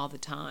arriving all the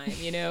time,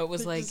 you know? It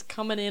was They're like, just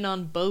coming in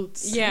on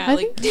boats. yeah, I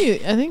like,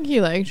 think he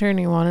liked her and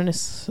he wanted to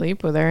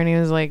sleep with her, and he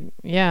was like,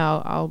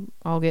 yeah,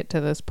 I'll get to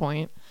this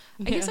point.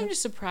 I guess I'm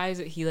just surprised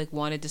that he, like,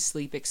 wanted to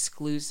sleep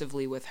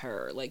exclusively with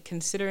her. Like,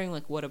 considering,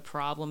 like, what a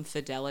problem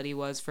fidelity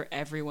was for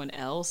everyone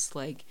else.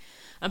 Like,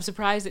 I'm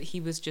surprised that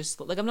he was just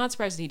like, I'm not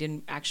surprised that he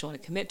didn't actually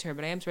want to commit to her,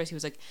 but I am surprised he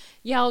was like,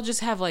 yeah, I'll just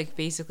have like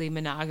basically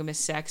monogamous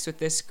sex with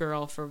this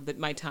girl for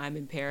my time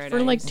in paradise.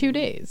 For like 2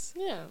 days.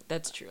 Yeah.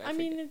 That's true. I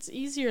mean, it's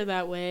easier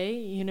that way,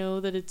 you know,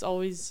 that it's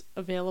always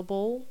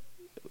available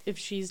if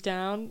she's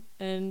down,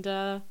 and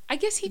I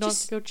guess he you don't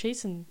just have to go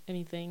chasing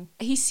anything.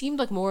 he seemed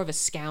like more of a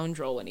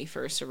scoundrel when he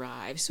first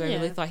arrived, so I Yeah.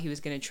 really thought he was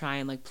going to try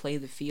and like play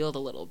the field a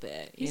little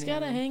bit. He's got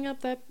to hang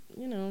up that,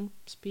 you know,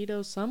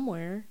 Speedo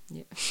somewhere.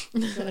 Yeah.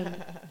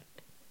 Gotta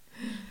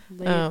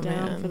lay Oh, it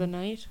down man. for the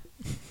night.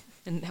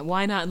 And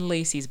why not in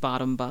Lacey's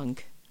bottom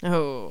bunk?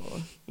 Oh.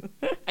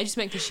 I just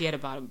meant because she had a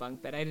bottom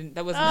bunk bed. I didn't.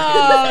 That wasn't.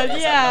 Oh,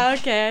 yeah,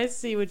 okay, I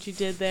see what you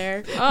did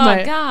there.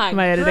 Oh God! Am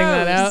I editing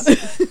that out?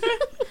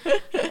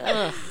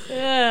 Ugh.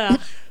 Yeah.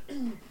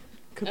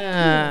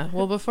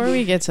 Well, before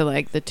we get to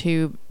like the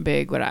two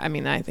big,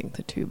 I think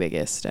the two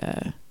biggest.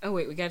 Oh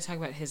wait, we got to talk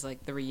about his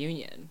like the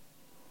reunion.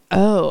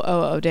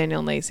 Oh, Daniel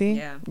and Lacey.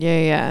 Yeah.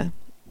 Yeah.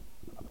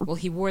 Well,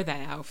 he wore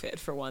that outfit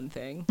for one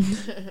thing.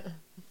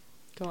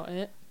 Got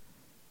it.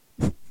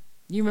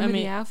 You remember I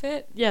mean- the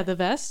outfit? Yeah, the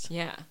vest.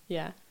 Yeah.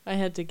 Yeah, I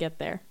had to get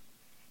there.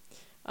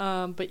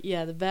 But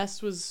yeah, the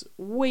vest was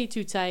way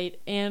too tight,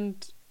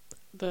 and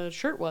the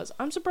shirt was.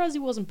 I'm surprised he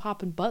wasn't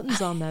popping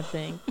buttons on that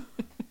thing.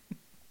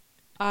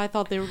 I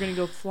thought they were gonna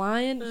go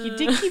flying. He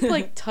did keep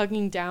like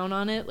tugging down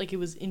on it, like it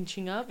was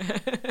inching up.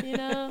 You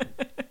know,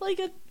 like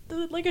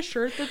a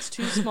shirt that's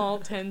too small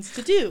tends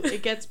to do.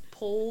 It gets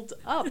pulled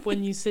up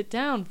when you sit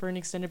down for an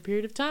extended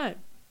period of time.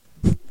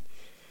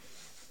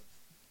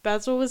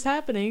 That's what was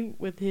happening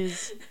with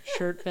his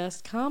shirt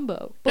vest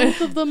combo. Both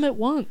of them at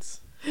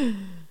once.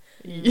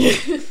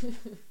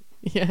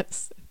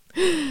 Yes.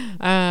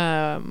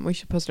 We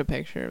should post a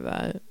picture of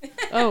that.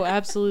 Oh,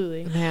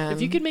 absolutely. Man.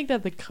 If you could make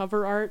that the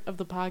cover art of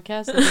the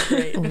podcast, that'd be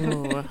great.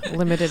 Ooh,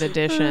 limited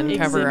edition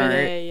cover Exhibit art.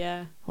 A,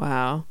 yeah.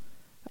 Wow.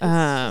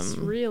 It's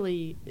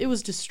really, it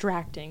was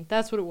distracting.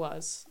 That's what it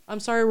was. I'm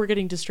sorry we're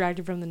getting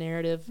distracted from the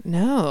narrative.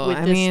 No, with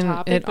I this mean,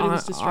 topic, it but it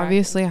was distracting.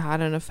 obviously had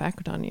an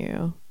effect on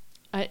you.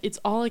 It's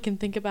all I can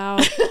think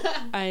about.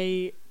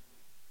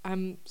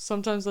 I'm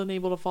sometimes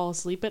unable to fall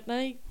asleep at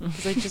night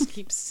because I just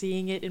keep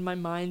seeing it in my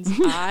mind's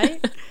eye.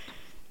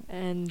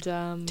 And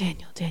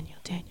Daniel.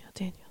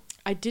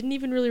 I didn't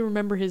even really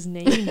remember his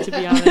name, to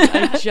be honest.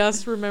 I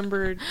just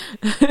remembered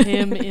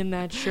him in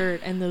that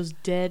shirt and those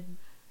dead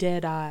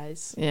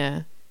eyes.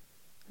 Yeah.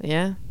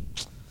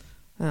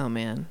 Oh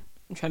man.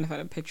 I'm trying to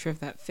find a picture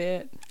of that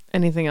fit.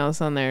 Anything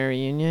else on their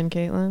reunion,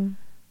 Caitlin?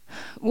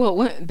 Well, it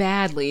went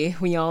badly.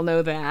 We all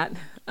know that.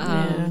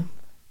 Yeah.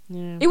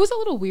 Yeah. It was a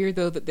little weird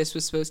though that this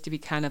was supposed to be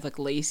kind of like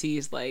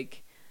Lacey's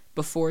like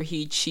before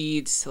he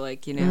cheats,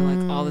 like, you know,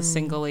 like all the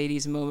single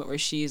ladies moment where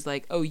she's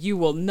like, "Oh, you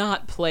will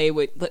not play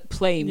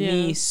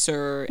me, Yeah.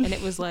 sir," and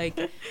it was like,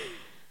 but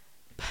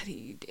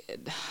he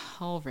did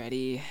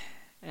already,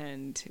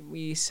 and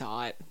we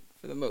saw it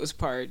for the most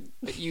part,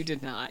 but you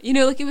did not. You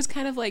know, like it was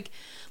kind of like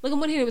on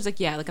one hand it was like,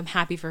 yeah, like I'm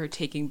happy for her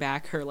taking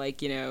back her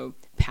like, you know,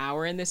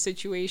 power in this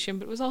situation,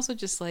 but it was also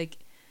just like,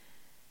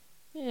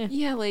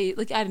 yeah,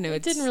 like I don't know,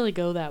 It didn't really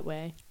go that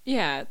way.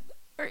 yeah.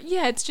 Or,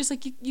 yeah, it's just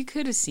like you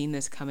could have seen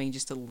this coming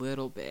just a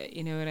little bit.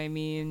 You know what I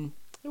mean?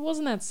 It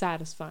wasn't that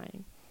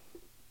satisfying.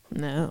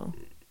 No.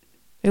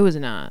 It was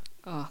not.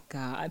 Oh,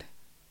 God.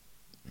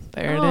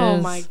 There it is. Oh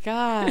my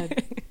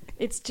god.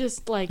 It's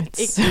just like It's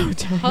it so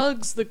tight.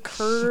 hugs the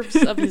curves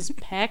of his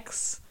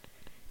pecs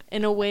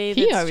in a way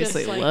that's He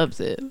obviously just like, loves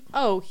it.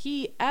 Oh,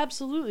 he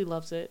absolutely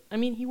loves it. I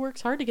mean, he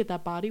works hard to get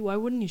that body. Why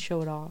wouldn't he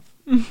show it off?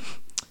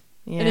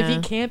 Yeah. And if he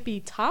can't be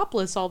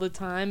topless all the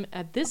time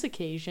at this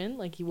occasion,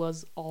 like he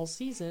was all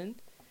season,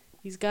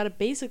 he's got to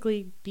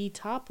basically be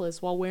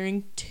topless while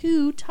wearing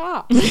 2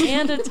 tops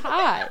and a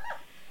tie.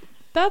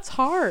 That's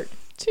hard.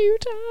 2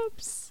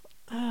 tops.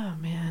 Oh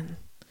man.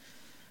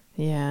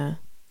 Yeah.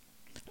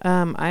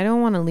 I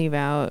don't want to leave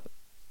out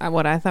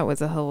what I thought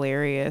was a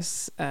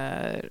hilarious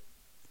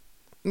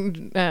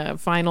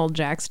final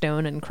Jack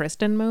Stone and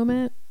Kristen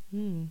moment.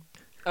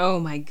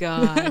 Oh, my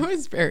God. I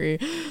was very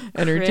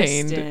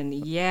entertained. Kristen,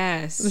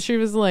 yes. She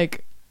was,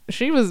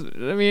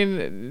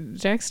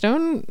 Jack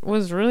Stone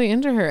was really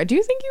into her. Do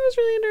you think he was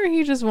really into her?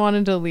 He just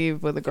wanted to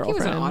leave with a He girlfriend.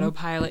 was on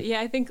autopilot.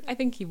 Yeah, I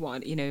think he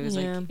wanted, you know, he was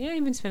Yeah. like, yeah,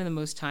 I've been spending the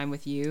most time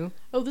with you.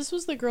 Oh, this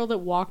was the girl that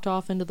walked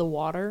off into the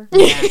water?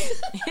 Yeah.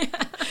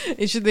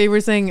 They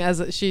were saying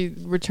as she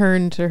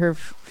returned to her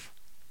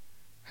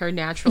Her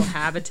natural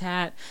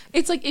habitat.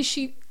 It's like, is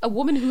she a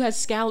woman who has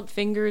scalloped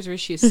fingers or is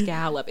she a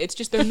scallop? It's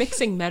just they're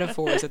mixing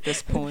metaphors at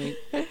this point.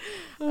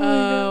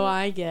 Oh,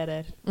 I get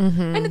it.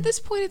 And at this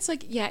point, it's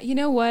like, yeah, you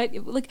know what?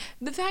 Like,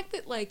 the fact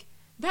that, like,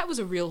 that was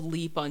a real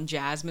leap on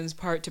Jasmine's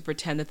part to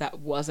pretend that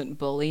wasn't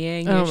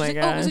bullying. You know, Oh, she's my like,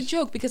 oh, it was a gosh.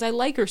 joke because I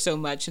like her so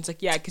much. It's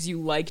like, yeah, because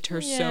you liked her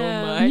so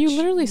Yeah. much. You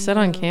literally said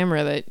on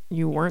camera that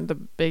you weren't the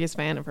biggest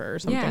fan of her or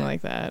something Yeah.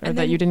 like that, or And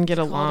that then you didn't get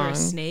called her along. a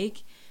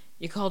snake.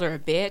 You called her a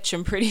bitch,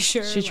 I'm pretty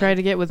sure. She tried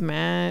to get with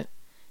Matt.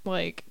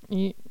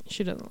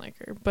 She doesn't like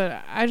her.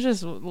 But I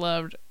just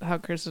loved how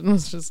Kristen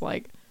was just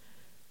like,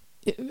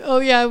 Oh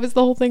yeah, it was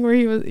the whole thing where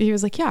he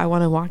was like, yeah, I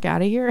want to walk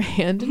out of here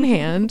hand in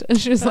hand, and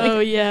she was like, Oh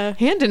yeah.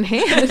 hand in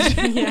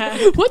hand.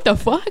 Yeah. What the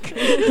fuck?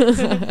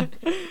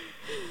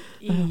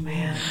 Oh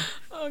man.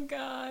 Oh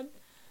God.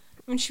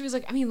 When she was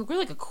like, I mean, we're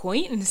like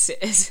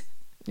acquaintances.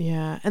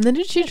 Yeah, and then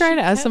did she Yeah, try she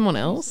to ask kept- someone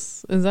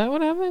else? Is that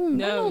what happened?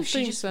 No. I don't she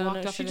think just so.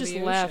 walked No, off she into just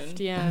the left. ocean.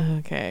 Yeah.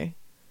 Okay.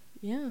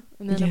 Yeah.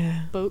 And then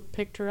Yeah. a boat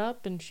picked her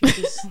up and she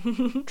just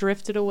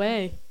drifted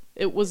away.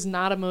 It was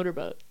not a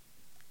motorboat.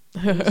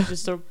 It was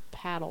just a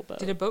paddle boat.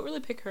 Did a boat really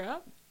pick her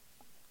up?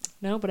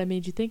 No, but I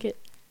made you think it.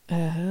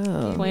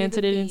 Oh.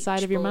 Planted it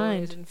inside of your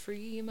mind. And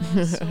free my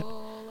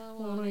soul. I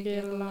Wanna wanna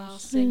get get lost,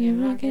 lost,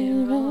 singing rock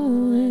and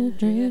roll and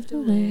drift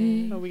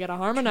away. Oh, we got a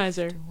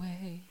harmonizer. Drift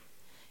away.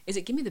 Is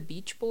it Give Me the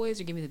Beach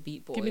Boys or Give Me the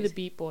Beat Boys? Give me the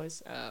Beat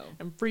Boys. Oh.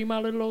 And free my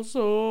little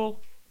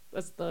soul.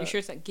 That's the. You sure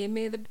it's like Give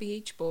Me the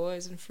Beach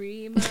Boys and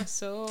free my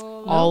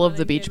soul? I All of wanna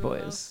the Beach get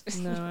Boys. lost.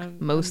 No, I'm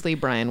Mostly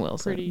Brian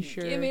Wilson. pretty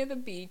sure. Give me the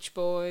Beach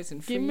Boys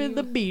and free Give me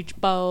the beach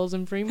balls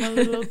and free my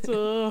little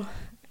soul.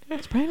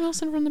 Is Brian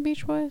Wilson from the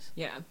Beach Boys?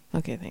 Yeah.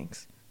 Okay,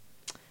 thanks.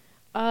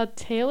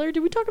 Taylor. Did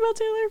we talk about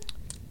Taylor?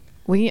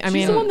 I She's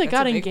mean, the one that that's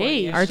got a big one,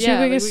 engaged. yeah. our two Yeah,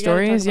 like, biggest we gotta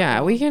talk stories. about Yeah,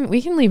 that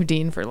we can leave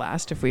Dean for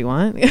last if we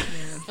want.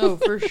 Oh,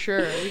 for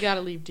sure. We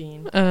gotta leave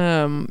Dean.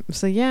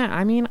 So yeah,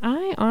 I mean,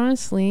 I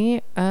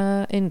honestly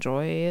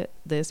enjoy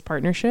this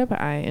partnership.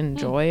 I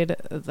enjoyed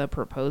the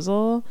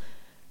proposal.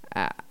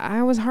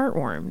 I was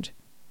heartwarmed.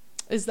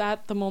 Is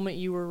that the moment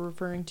you were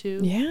referring to?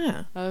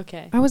 Yeah.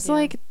 Okay. I was yeah.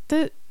 like,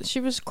 she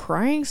was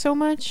crying so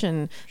much,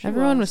 and She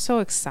everyone was was. so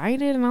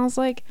excited, and I was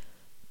like,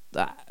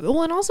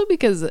 well, and also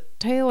because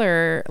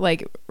Taylor,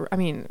 like, I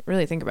mean,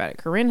 really think about it.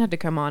 Corinne had to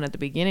come on at the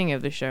beginning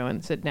of the show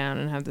and sit down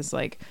and have this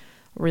like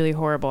really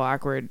horrible,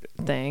 awkward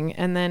thing,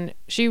 and then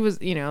she was,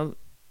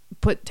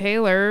 put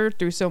Taylor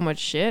through so much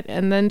shit,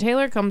 and then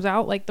Taylor comes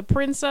out like the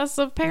princess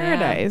of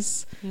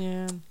paradise.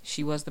 Yeah.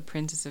 She was the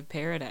Princess of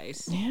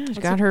Paradise. Yeah, she That's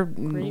got a her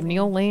great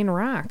Neil one. Lane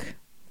rock.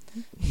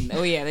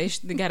 Oh yeah, they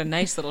got a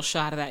nice little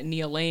shot of that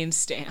Neil Lane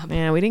stamp.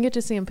 Yeah, we didn't get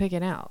to see him pick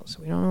it out,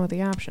 so we don't know what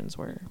the options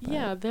were. but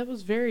Yeah, that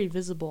was very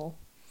visible.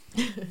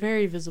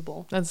 Very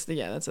visible. that's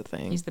a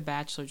thing. He's the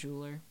Bachelor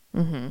jeweler.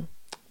 Mm-hmm.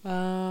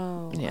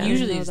 Oh. Yeah. I didn't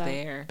Usually know is that.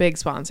 there. Big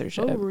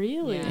sponsorship. Oh,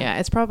 really? Yeah. Yeah,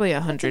 it's probably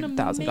an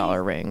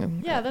 $100,000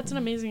 ring. Yeah, that's an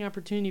amazing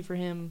opportunity for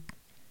him.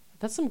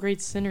 That's some great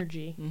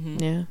synergy. Mm-hmm.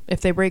 Yeah.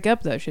 If they break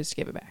up, though, she has to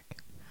give it back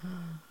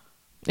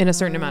in a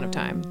certain amount of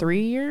time.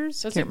 3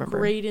 years? That's Can't a remember.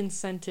 great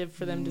incentive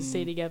for them to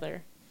stay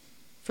together.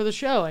 For the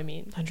show, I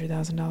mean.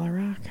 $100,000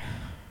 rock.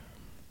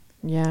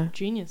 Yeah.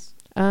 Genius.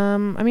 I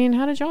mean,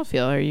 how did y'all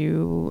feel? Are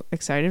you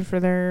excited for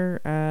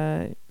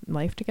their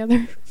life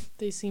together?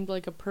 They seemed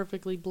like a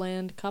perfectly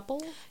bland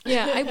couple.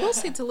 Yeah, I will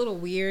say it's a little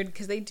weird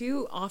because they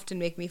do often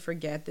make me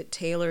forget that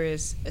Taylor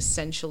is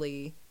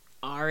essentially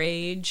our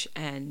age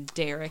and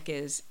Derek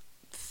is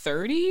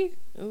 30.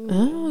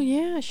 Oh,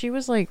 yeah. She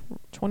was like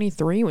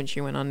 23 when she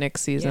went on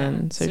Nick's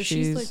season. Yeah. So,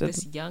 she's like a-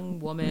 this young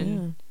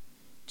woman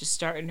just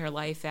starting her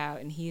life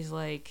out, and he's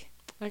like,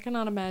 I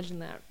cannot imagine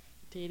that,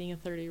 dating a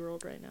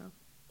 30-year-old right now.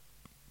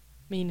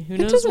 I mean, who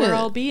It knows where doesn't-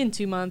 I'll be in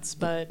 2 months,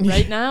 but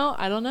right now,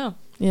 I don't know.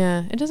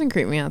 Yeah, it doesn't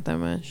creep me out that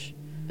much.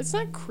 It's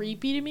not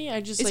creepy to me. I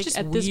just It's like just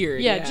at this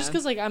weird, yeah, yeah. just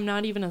because like I'm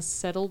not even a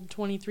settled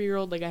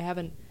 23-year-old. Like I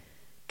haven't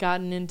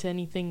gotten into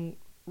anything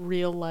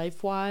real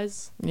life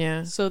wise.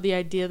 Yeah. So the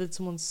idea that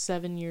someone's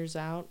 7 years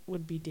out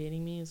would be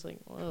dating me is like,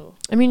 whoa.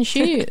 I mean,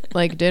 she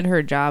like did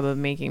her job of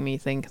making me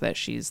think that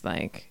she's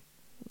like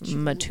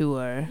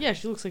mature. Yeah,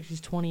 she looks like she's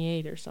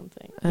 28 or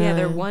something. yeah,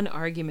 their Uh, one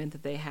argument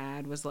that they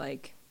had was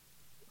like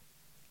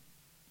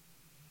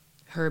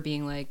her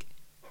being like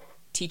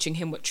teaching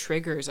him what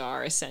triggers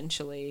are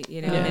essentially,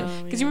 you know,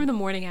 Yeah. because you remember the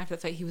morning after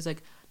the fight, he was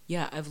like,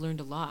 yeah, I've learned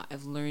a lot.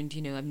 I've learned,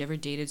 I've never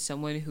dated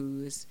someone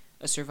who's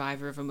a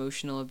survivor of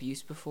emotional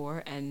abuse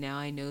before, and now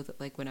I know that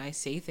like when I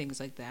say things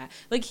like that,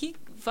 like he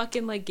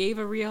fucking like gave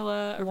a real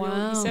he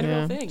Wow. said a Yeah.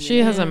 real thing. She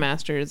you know? has a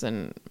master's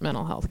in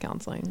mental health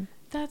counseling.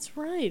 That's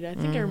right. I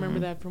think I remember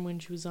that from when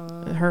she was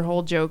on. Her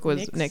whole joke was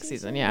Nick's next season?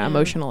 season. Yeah, Yeah.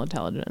 emotional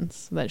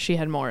intelligence. That she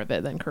had more of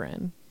it than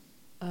Corinne.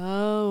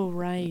 Oh,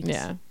 right.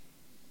 Yeah.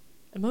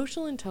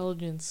 Emotional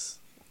intelligence.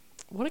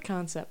 What a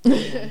concept.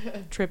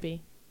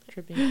 Trippy.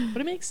 But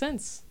it makes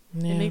sense.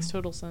 Yeah. It makes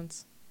total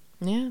sense.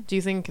 Yeah. Do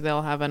you think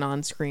they'll have an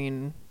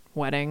on-screen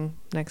wedding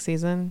next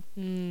season?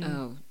 Mm.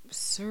 Oh,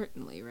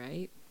 certainly,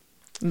 right?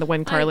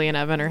 When Carly and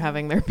Evan are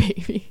having their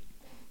baby.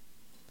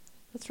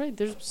 That's right.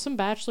 There's some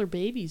bachelor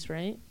babies,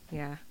 right?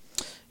 Yeah.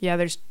 Yeah,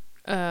 there's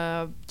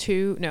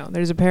two. No,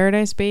 there's a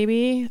Paradise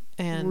baby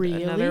and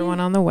Really? another one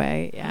on the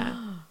way.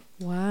 Yeah.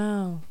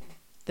 Wow.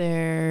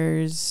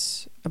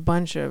 There's a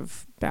bunch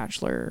of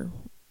bachelor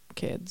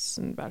kids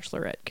and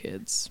bachelorette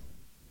kids.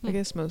 I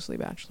guess mostly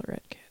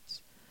bachelorette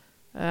kids.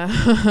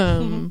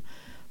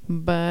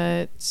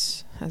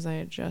 But as I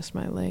adjust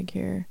my leg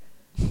here,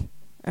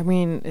 I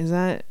mean,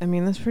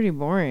 that's pretty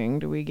boring.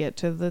 Do we get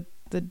to the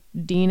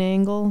Dean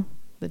angle?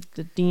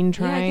 The Dean Yeah,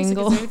 I guess,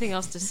 triangle? is there anything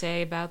else to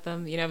say about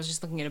them? I was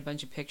just looking at a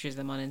bunch of pictures of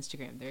them on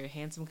Instagram. They're a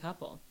handsome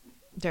couple.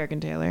 Derek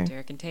and Taylor.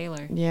 Derek and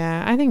Taylor.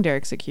 Yeah, I think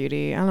Derek's a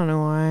cutie. I don't know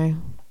why.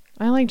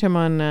 I liked him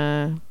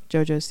on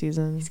JoJo's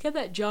season. He's got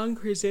that John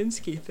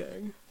Krasinski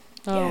thing.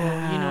 Oh,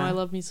 Yeah. you know I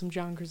love me some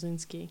John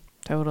Krasinski.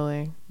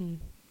 Totally.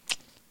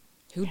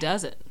 Who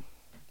doesn't?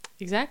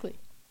 Exactly.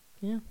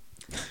 Yeah.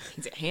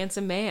 He's a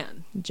handsome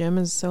man. Jim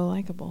is so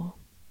likable.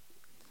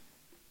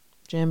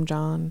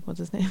 John, what's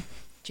his name?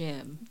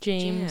 Jim.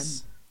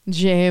 James.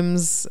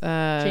 James.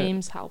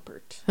 James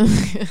Halpert.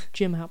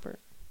 Jim Halpert.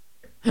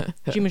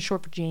 Jim is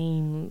short for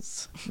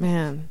James.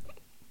 Man.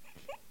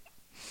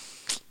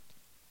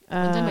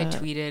 One time I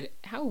tweeted,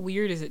 how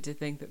weird is it to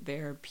think that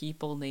there are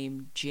people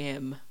named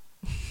Jim?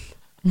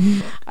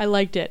 I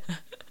liked it.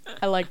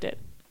 I liked it.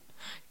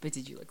 But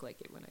did you look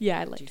like it when I Yeah,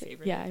 I did liked you it.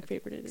 favorite Yeah, I Okay,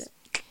 favorited thanks.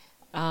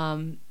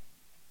 it.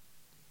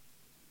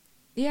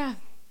 Yeah.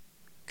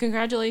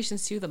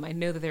 Congratulations to them. I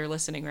know that they're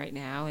listening right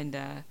now and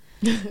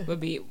would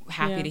be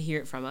happy Yeah. to hear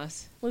it from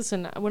us.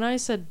 Listen, when I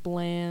said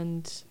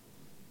bland,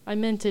 I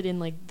meant it in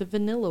like the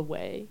vanilla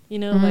way. You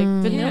know, like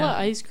vanilla Yeah.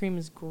 ice cream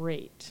is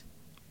great.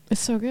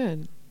 It's so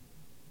good.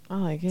 I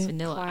like It's it.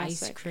 vanilla ice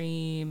Classic.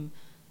 cream,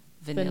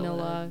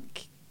 vanilla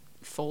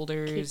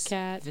folders, Kit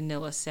Kat.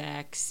 vanilla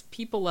sex.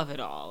 People love it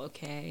all,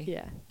 okay?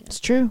 Yeah. It's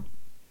true.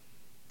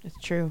 It's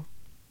true.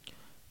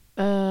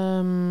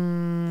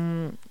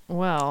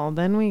 Well,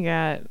 then we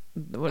got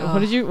what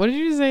did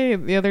you say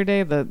the other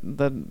day? The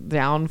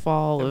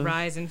downfall The of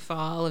rise and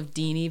fall of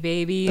Deanie of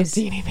Babies.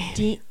 Deanie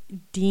Baby.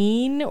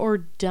 Dean or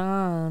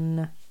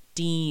Don?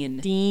 Dean.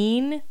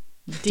 Dean.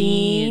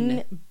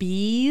 Dean.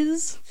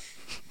 Bees.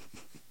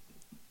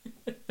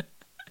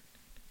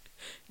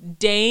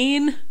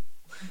 Dane.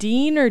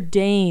 Dean or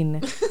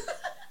Dane?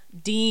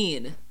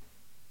 Dean.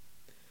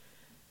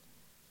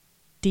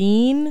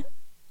 Dean.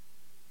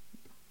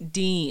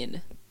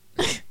 Dean.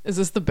 Is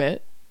this the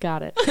bit?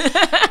 Got it.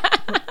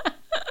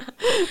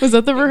 Was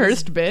that the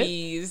rehearsed bit?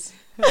 Bees.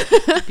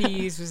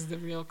 Bees was the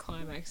real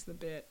climax of the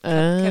bit. Cut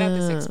out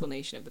this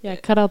explanation of the Yeah,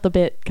 bit. cut out the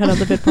bit. Cut out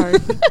the bit part.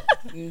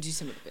 Do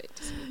some of the bit.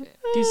 Do some of the bit.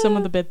 Do some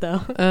of the bit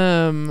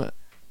though.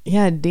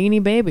 Yeah,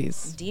 Deanie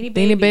Babies. Deanie Deanie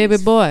Baby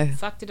Babies boy.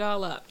 fucked it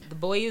all up. The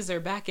boys are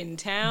back in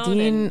town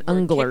Dean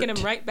and we're kicking Unglert.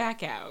 them right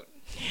back out.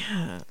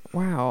 Yeah.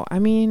 Wow. I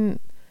mean,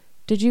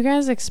 did you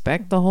guys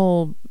expect the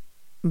whole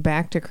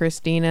back to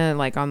Christina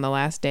like on the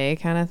last day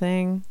kind of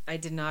thing? I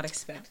did not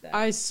expect that.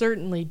 I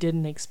certainly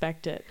didn't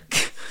expect it.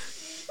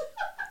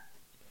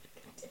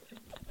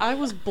 I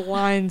was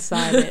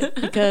blindsided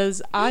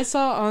because I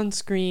saw on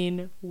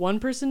screen one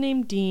person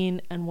named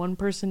Dean and one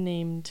person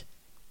named,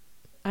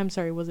 I'm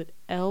sorry, was it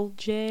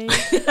LJ?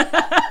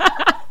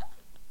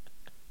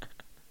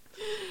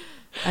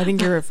 I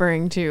think you're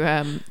referring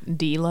to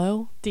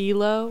D-Lo.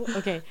 D-Lo.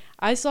 Okay,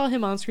 I saw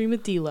him on screen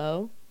with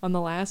D-Lo on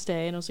the last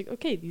day, and I was like,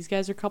 okay, these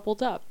guys are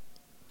coupled up.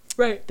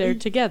 right. They're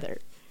together.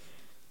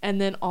 And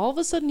then all of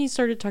a sudden he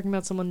started talking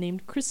about someone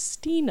named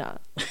Christina,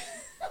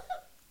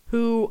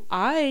 who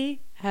I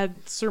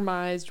had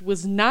surmised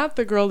was not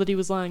the girl that he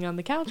was lying on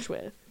the couch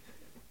with.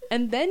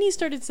 And then he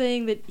started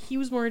saying that he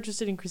was more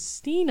interested in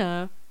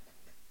Christina,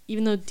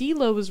 even though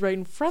D-Lo was right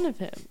in front of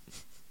him.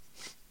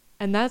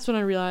 And that's when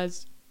I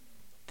realized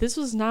this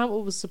was not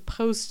what was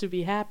supposed to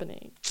be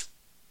happening.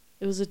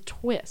 It was a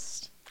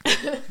twist.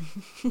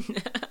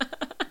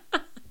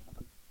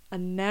 A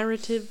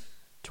narrative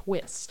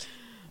twist.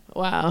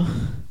 Wow.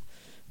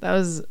 That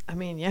was, I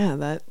mean,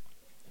 yeah,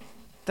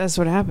 that's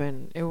what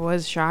happened. It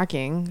was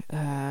shocking.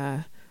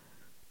 And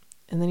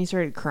then he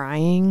started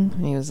crying.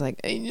 And he was like,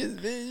 I'm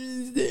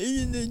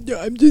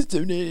just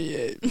an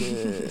idiot.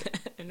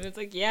 And it's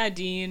like, yeah,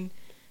 Dean.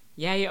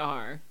 Yeah, you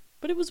are.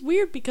 But it was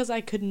weird because I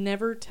could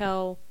never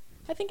tell.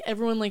 I think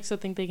everyone likes to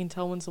think they can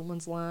tell when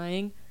someone's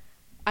lying.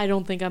 I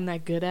don't think I'm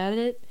that good at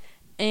it.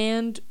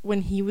 And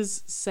when he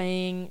was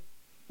saying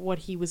what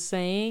he was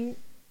saying,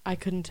 I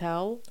couldn't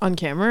tell. On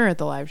camera or at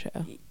the live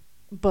show?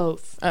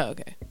 Both. Oh,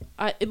 okay.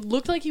 It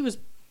looked like he was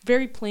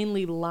very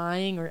plainly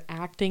lying or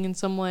acting in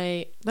some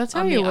way. That's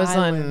how on he the was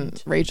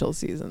island. on Rachel's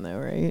season, though,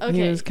 right? He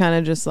Okay. was kind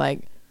of just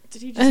like,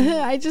 Did he just?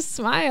 I just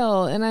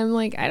smile, and I'm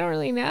like, I don't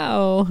really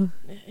know.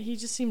 He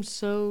just seemed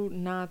so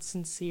not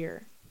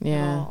sincere. At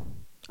Yeah. all.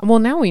 Well,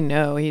 now we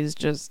know he's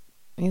just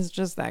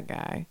that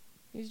guy.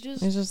 He's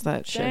just. He's just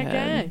that shithead.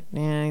 guy.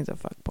 Yeah, he's a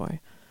fuckboy.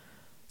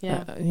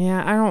 Yeah.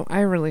 Yeah. I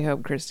really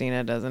hope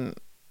Christina doesn't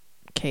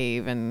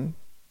cave, and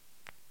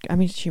I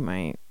mean she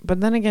might.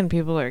 But then again,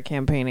 people are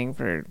campaigning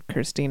for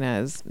Christina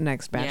as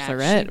next Bachelorette.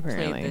 Yeah, she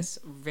apparently, played this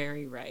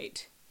very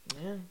right.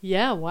 yeah.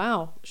 Yeah.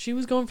 Wow. She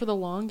was going for the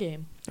long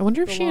game. I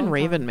wonder if For a she and long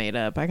Raven time. made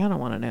up. I kind of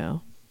want to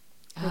know.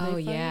 Were they Oh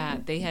yeah,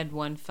 fighting? they had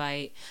one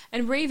fight,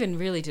 and Raven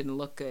really didn't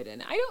look good.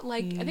 And I don't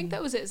like. I think Mm.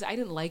 that was it. I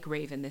didn't like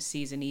Raven this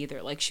season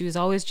either. Like she was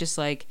always just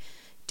like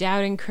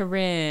doubting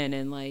Corinne,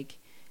 and like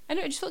I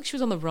don't know. I just felt like she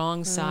was on the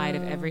wrong side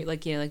of every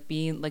like like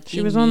being like She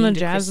being was on the mean to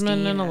Jasmine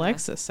and Christina.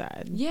 Alexis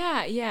side.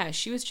 Yeah.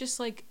 She was just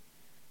like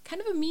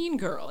kind of a mean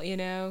girl, you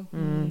know.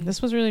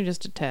 This was really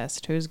just a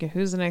test. Who's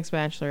the next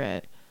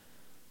Bachelorette?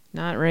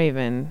 Not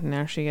Raven.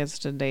 Now she gets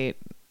to date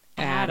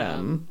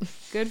Adam.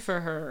 Good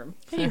for her.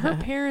 Hey, her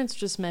parents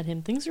just met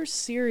him. Things are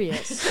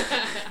serious.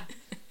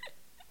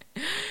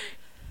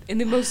 In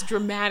the most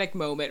dramatic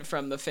moment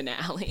from the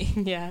finale.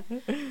 Yeah.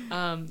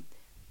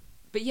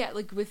 But yeah,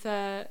 like with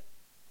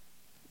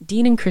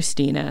Dean and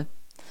Christina,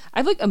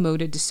 I've like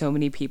emoted to so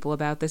many people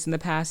about this in the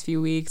past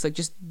few weeks. Like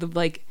just the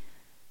like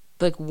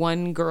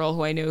one girl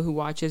who I know who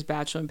watches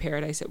Bachelor in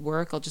Paradise at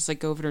work, I'll just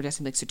like go over to her desk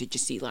and be like, so did you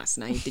see last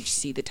night? Did you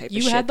see the type of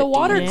You shit had the that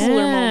water Dean-"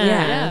 cooler moment.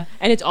 Yeah. Yeah.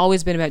 And it's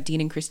always been about Dean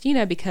and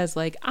Christina because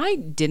like I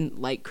didn't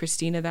like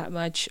Christina that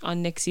much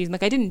on Nick's season.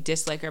 Like I didn't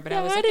dislike her, but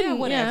I was like, yeah,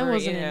 whatever, I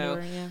wasn't you know.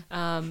 into her,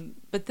 yeah.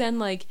 But then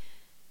like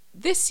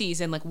this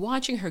season, like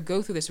watching her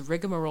go through this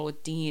rigmarole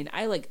with Dean,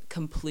 I like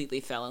completely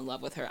fell in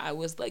love with her. I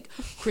was like,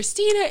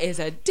 Christina is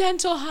a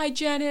dental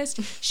hygienist.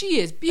 She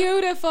is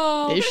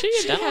beautiful. Is she?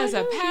 She has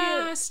a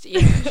past.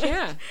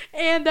 Yeah.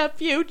 And a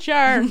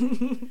future.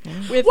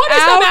 What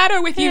is the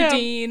matter with you, him.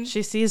 Dean?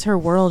 She sees her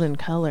world in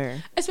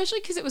color.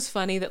 Especially because it was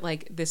funny that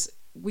like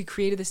we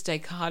created this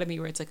dichotomy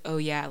where it's like, oh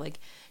yeah, like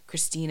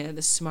Christina,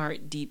 the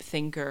smart, deep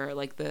thinker,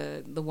 like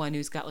the one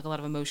who's got like a lot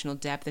of emotional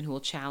depth and who will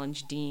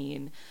challenge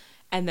Dean.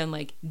 And then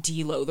like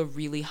D'Lo, the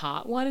really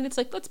hot one, and it's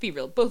like, let's be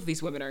real, both of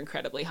these women are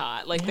incredibly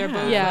hot. Like they're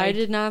both. Yeah, like, I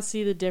did not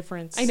see the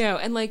difference. I know,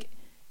 and like,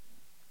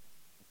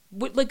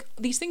 what like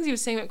these things he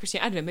was saying about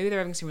Christina, I don't know, maybe they're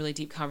having some really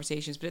deep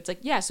conversations, but it's like,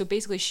 yeah, so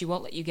basically she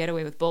won't let you get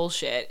away with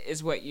bullshit,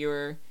 is what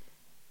you're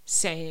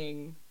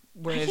saying.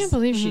 Whereas, I can't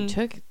believe she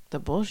took the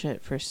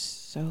bullshit for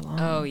so long.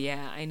 oh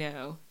yeah, I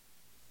know.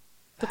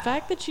 The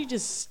fact that she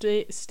just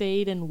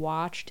stayed and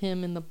watched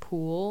him in the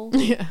pool,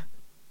 Yeah.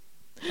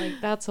 like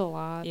that's a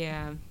lot.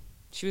 Yeah.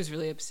 She was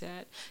really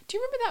upset. Do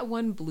you remember that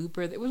one blooper?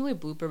 It wasn't really a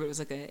blooper, but it was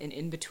like an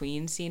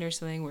in-between scene or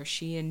something where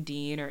she and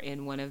Dean are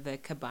in one of the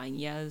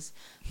cabañas,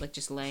 like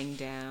just laying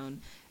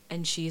down.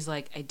 And she's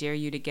like, I dare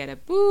you to get a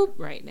boob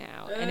right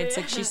now. And it's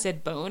like she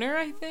said boner,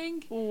 I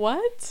think.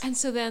 What? And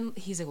so then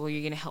he's like, well,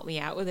 you're going to help me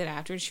out with it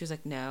after? And she was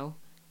like, no.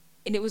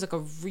 And it was like a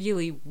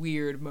really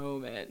weird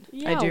moment.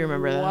 Yeah, I do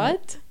remember that.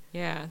 What?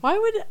 Yeah. Why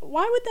would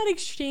that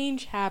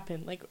exchange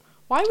happen? Like,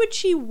 why would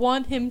she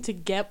want him to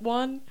get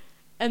one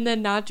and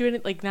then not do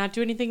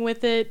anything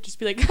with it? Just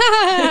be like,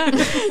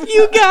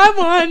 you got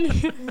one.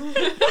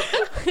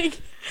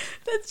 Like,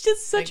 that's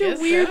just such a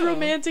weird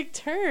romantic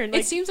turn.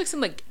 Like, It seems like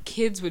something like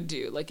kids would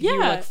do. Like if you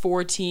were Yeah. like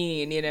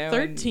 14, you know.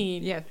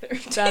 13. Yeah,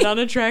 13. that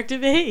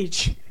unattractive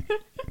age.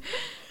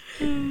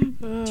 Dare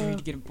you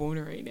to get a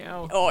boner right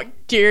now. Oh, I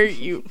dare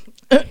you.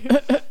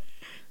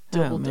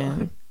 Oh,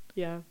 man.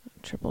 Yeah.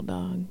 Triple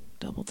dog,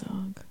 double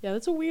dog. Yeah,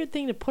 that's a weird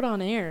thing to put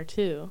on air,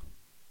 too.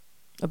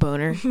 A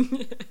boner.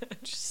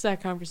 Just that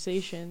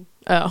conversation.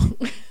 Oh.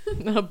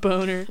 A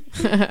boner.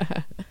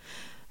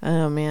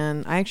 Oh,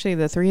 man. Actually,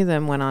 the three of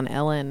them went on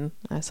Ellen.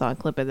 I saw a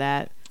clip of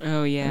that.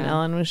 Oh, yeah. And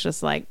Ellen was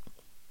just like,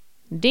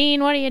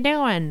 Dean, what are you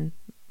doing?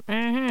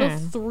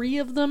 The three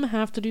of them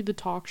have to do the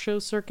talk show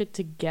circuit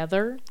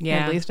together.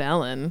 Yeah. At least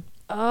Ellen.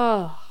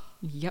 Ugh.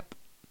 Yep.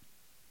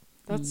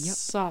 That Yep.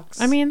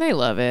 sucks. I mean, they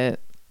love it.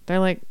 They're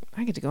like,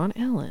 I get to go on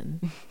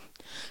Ellen.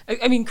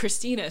 I mean,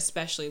 Christina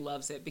especially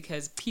loves it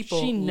because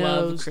people she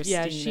love knows.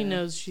 Christina. Yeah, she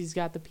knows she's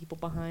got the people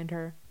behind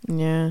her.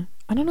 Yeah.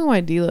 I don't know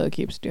why D'Lo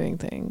keeps doing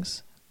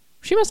things.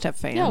 She must have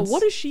fans. Yeah,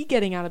 what is she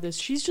getting out of this?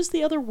 She's just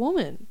the other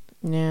woman.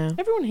 Yeah.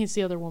 Everyone hates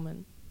the other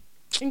woman,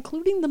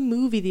 including the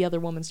movie The Other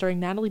Woman starring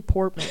Natalie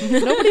Portman.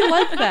 Nobody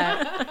liked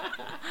that.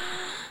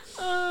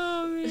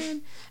 Oh,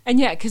 man. And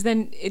yeah, because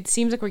then it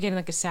seems like we're getting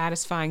like a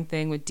satisfying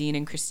thing with Dean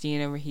and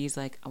Christina where he's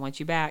like, I want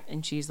you back.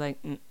 And she's like,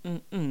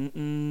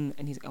 And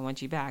he's like, I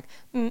want you back.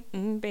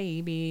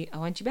 Baby, I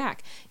want you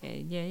back.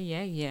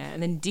 Yeah.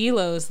 And then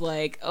D'Lo's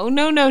like, oh,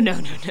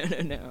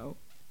 no.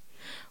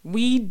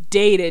 We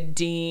dated,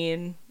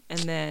 Dean. And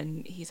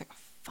then he's like,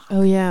 fuck.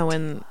 Oh, yeah.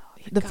 When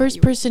the forgot first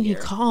you were person he here.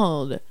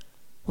 called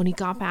when he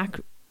got back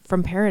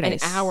from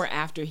Paradise. An hour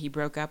after he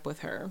broke up with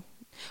her.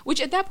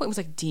 Which at that point was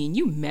like, Dean,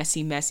 you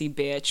messy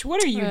bitch.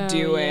 What are you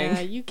doing?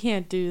 Yeah, you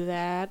can't do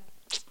that.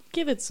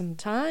 Give it some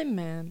time,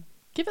 man.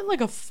 Give it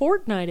like a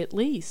fortnight at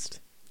least.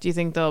 Do you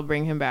think they'll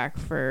bring him back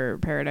for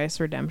Paradise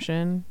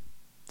Redemption?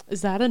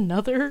 Is that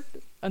another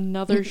show?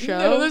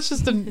 No, that's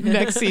just the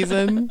next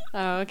season.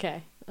 Oh,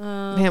 okay.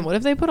 Man, what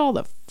if they put all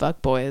the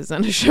fuckboys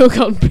on a show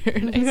called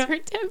Paradise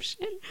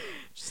Redemption?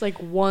 Just like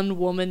one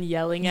woman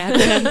yelling at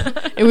them.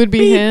 It would be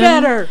Be him.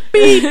 better.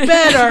 Be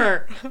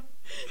better.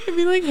 It'd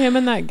be like him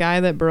and that guy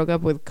that broke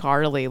up with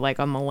Carly like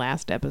on the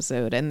last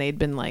episode, and they'd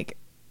been like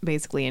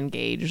basically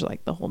engaged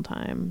like the whole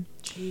time.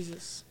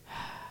 Jesus.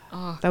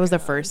 Oh, That was the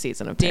first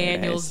season of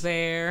Paradise. Daniel's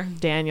there.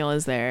 Daniel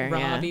is there.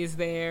 Robbie's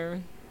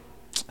there.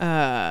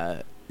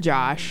 Yeah.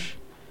 Josh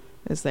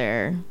is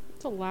there.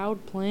 It's a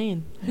loud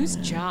plane. Who's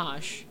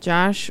Josh?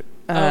 Josh,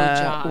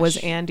 Josh. was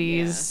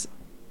Andy's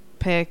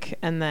pick,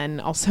 and then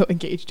also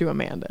engaged to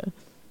Amanda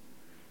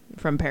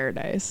from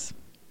Paradise.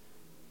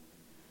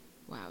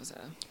 Wowza.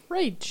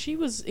 Right. She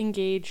was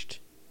engaged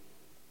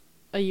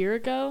a year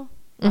ago.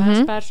 Mhm.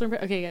 Last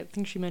Bachelor. Okay, I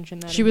think she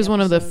mentioned that. She in was one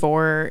of the episode.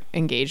 4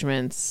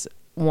 engagements,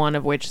 one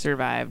of which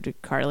survived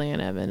Carly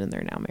and Evan, and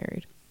they're now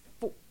married.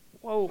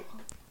 Whoa.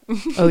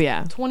 Oh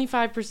yeah.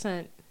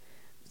 25%.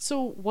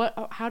 So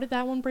what? How did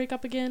that one break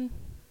up again?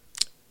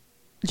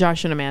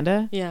 Josh and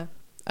Amanda. Yeah.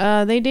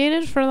 They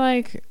dated for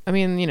like, I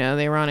mean, you know,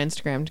 they were on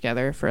Instagram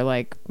together for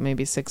like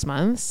maybe 6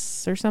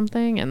 months or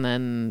something, and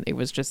then it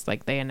was just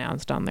like they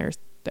announced on their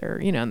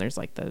you know, and there's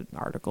like the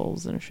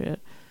articles and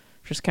shit.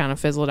 Just kind of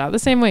fizzled out the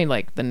same way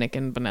like the Nick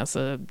and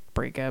Vanessa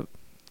breakup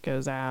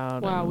goes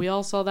out. Wow, and we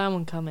all saw that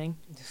one coming.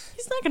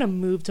 He's not gonna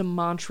move to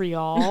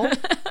Montreal.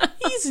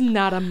 He's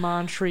not a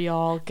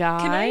Montreal guy.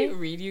 Can I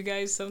read you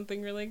guys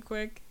something really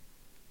quick?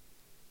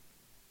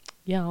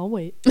 Yeah, I'll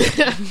wait.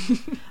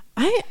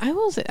 I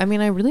will say, I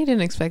mean, I really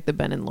didn't expect the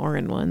Ben and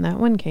Lauren one. That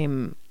one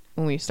came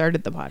when we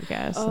started the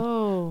podcast.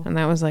 Oh. And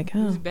that was like,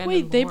 Who's oh, Ben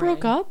Wait, and they Lauren?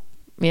 broke up?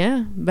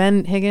 yeah,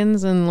 Ben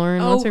Higgins and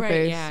Lauren Oh, what's her right,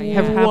 face yeah, have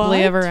yeah. happily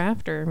What? ever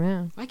after.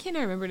 Yeah. Why can't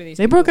I remember these?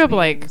 They broke people's up,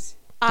 like, names?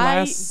 I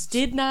Last-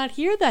 did not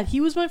hear that. He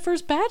was my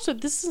first bachelor.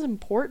 This is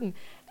important.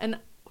 And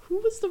who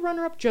was the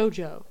runner-up?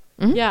 JoJo.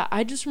 Mhm. Yeah,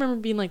 I just remember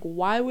being like,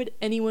 why would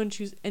anyone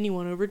choose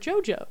anyone over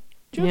JoJo?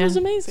 JoJo's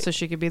amazing. So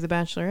she could be the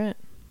Bachelorette.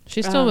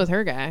 She's still with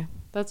her guy,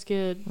 That's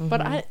good. But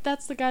Mhm.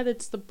 that's the guy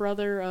that's the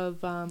brother of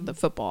the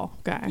football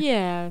guy.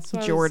 yeah, so I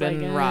was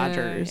Jordan like,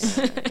 Rogers.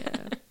 yeah.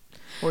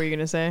 What were you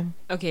gonna say?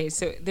 Okay,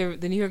 so the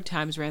New York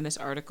Times ran this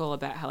article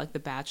about how like The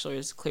Bachelor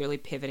is clearly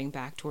pivoting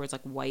back towards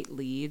like white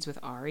leads with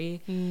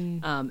Ari,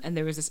 and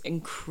there was this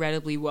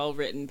incredibly well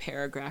written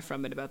paragraph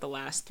from it about the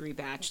last 3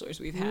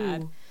 Bachelors we've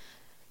had. Ooh.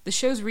 The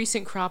show's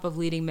recent crop of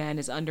leading men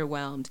is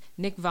underwhelmed.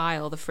 Nick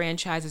Vile, the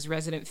franchise's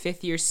resident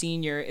fifth-year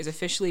senior, is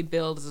officially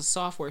billed as a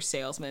software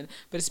salesman,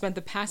 but has spent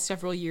the past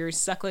several years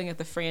suckling at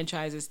the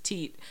franchise's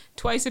teat,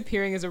 twice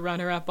appearing as a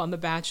runner-up on The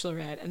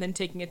Bachelorette, and then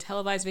taking a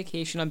televised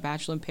vacation on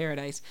Bachelor in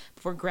Paradise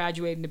before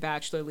graduating to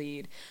Bachelor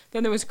Lead.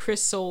 Then there was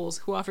Chris Soules,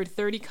 who offered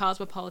 30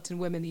 cosmopolitan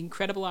women the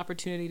incredible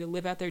opportunity to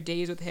live out their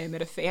days with him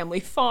at a family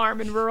farm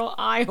in rural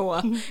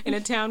Iowa, in a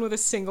town with a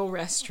single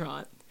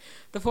restaurant.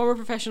 The former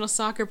professional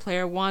soccer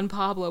player Juan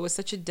Pablo was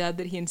such a dud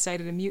that he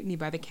incited a mutiny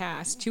by the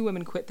cast. 2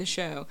 women quit the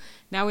show.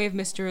 Now we have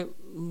Mr.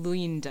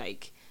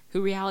 Luyendijk,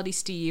 who Reality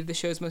Steve, the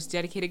show's most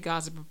dedicated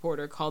gossip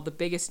reporter, called the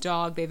biggest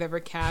dog they've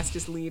ever cast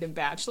as lead in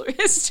Bachelor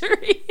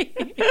history.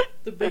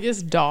 The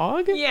biggest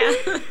dog? Yeah.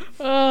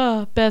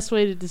 Oh, best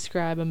way to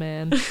describe a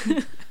man.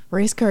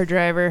 Race car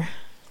driver.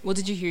 Well,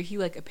 did you hear he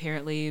like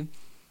apparently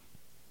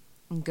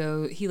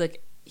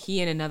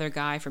he and another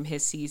guy from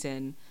his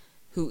season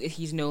who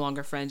he's no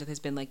longer friends with has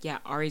been like, yeah,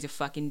 Ari's a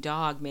fucking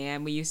dog,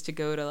 man. We used to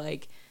go to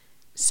like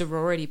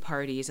sorority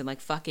parties and like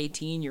fuck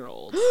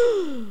 18-year-olds.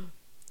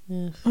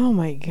 Oh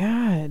my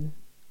god.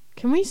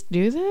 Can we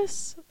do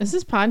this? Is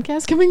this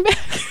podcast coming back?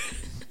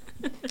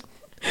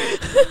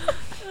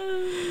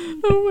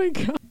 Oh my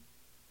god.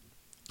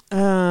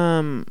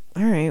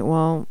 All right,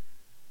 well,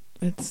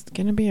 it's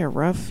gonna be a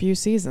rough few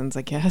seasons,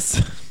 I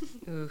guess.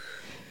 Oof.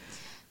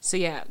 So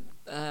yeah,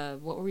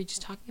 what were we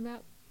just talking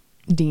about?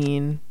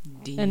 Dean.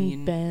 Dean.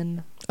 And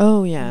Ben.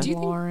 Oh yeah. Do you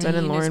think Lauren. Dean Ben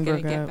and Lauren is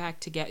gonna broke get up. back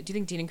together? Do you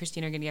think Dean and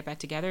Christina are gonna get back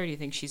together, or do you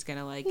think she's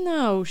gonna like?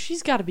 No,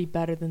 she's got to be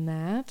better than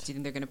that. Do you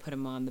think they're gonna put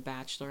him on The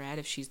Bachelorette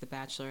if she's The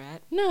Bachelorette?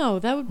 No,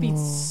 that would be Oh.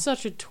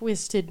 such a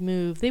twisted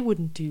move. They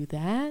wouldn't do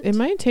that. It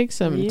might take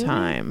some Really?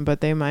 time,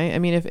 but they might. I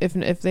mean,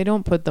 if they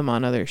don't put them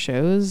on other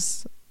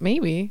shows,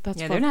 maybe. That's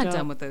Yeah, fucked they're not up.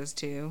 done with those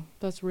two.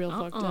 That's real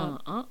fucked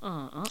up.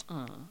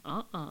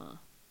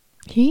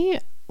 He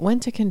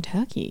went to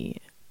Kentucky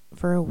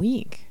for a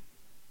week.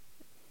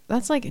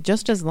 That's like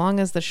just as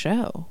long as the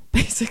show,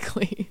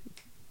 basically.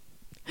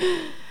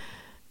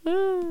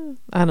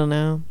 I don't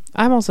know.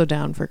 I'm also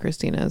down for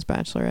Christina's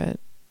Bachelorette.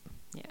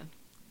 Yeah,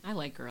 I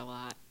like her a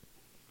lot.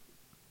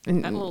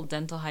 And, That little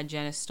dental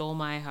hygienist stole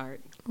my heart.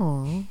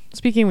 aw.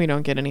 Speaking, we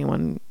don't get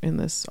anyone in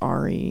this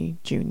Ari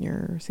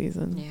Junior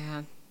season.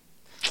 Yeah.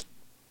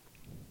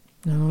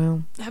 I don't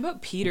know. How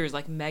about Peter's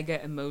like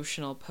mega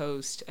emotional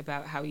post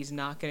about how he's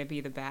not going to be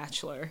the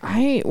Bachelor?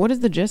 What is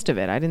the gist of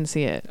it? I didn't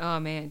see it.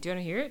 Oh man, do you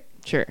want to hear it?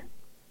 Sure.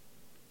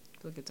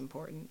 I feel like it's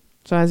important.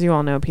 So as you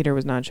all know, Peter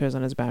was not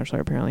chosen as Bachelor.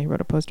 Apparently, he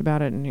wrote a post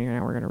about it, and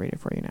now we're going to read it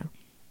for you now.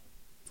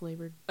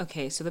 Flavored.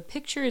 Okay, so the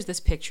picture is this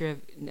picture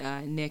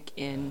of Nick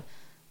in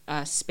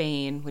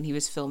Spain when he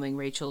was filming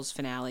Rachel's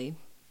finale.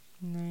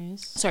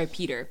 Nice. Sorry,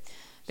 Peter.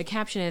 The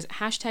caption is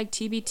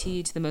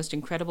 #TBT to the most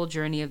incredible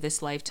journey of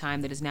this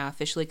lifetime that has now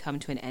officially come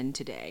to an end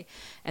today.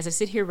 As I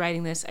sit here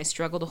writing this, I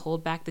struggle to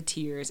hold back the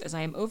tears as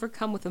I am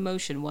overcome with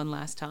emotion one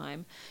last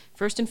time.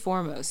 First and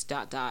foremost, ...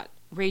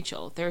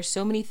 Rachel, there are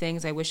so many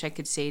things I wish I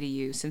could say to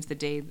you since the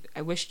day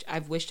I've wished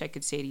I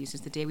could say to you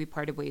since the day we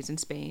parted ways in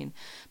Spain,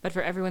 but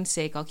for everyone's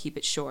sake, I'll keep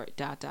it short. ...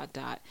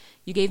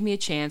 You gave me a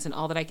chance, and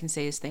all that I can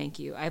say is thank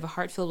you. I have a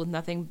heart filled with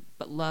nothing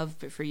but love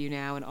for you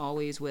now, and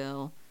always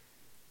will,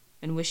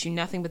 and wish you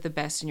nothing but the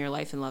best in your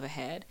life and love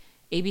ahead.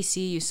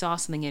 ABC, you saw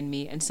something in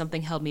me, and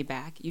something held me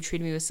back. You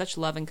treated me with such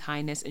love and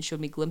kindness, and showed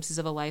me glimpses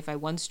of a life I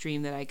once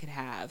dreamed that I could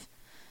have.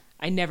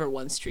 I never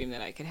once dreamed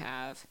that I could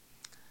have.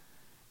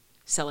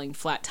 Selling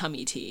flat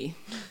tummy tea.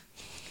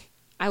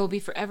 I will be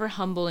forever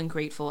humble and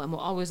grateful and will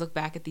always look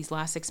back at these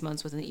last 6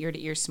 months with an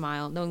ear-to-ear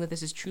smile, knowing that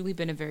this has truly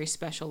been a very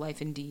special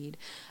life indeed.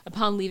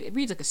 Upon leaving, it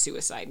reads like a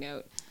suicide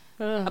note.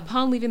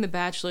 Upon leaving The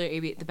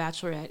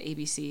Bachelorette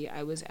ABC,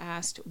 I was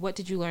asked, what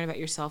did you learn about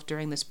yourself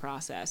during this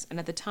process? And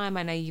at the time,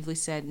 I naively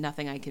said,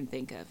 nothing I can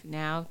think of.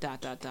 Now, ...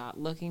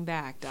 looking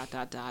back, ...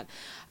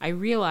 I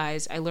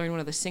realized I learned one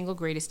of the single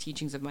greatest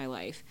teachings of my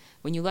life.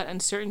 When you let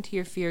uncertainty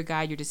or fear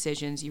guide your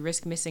decisions, you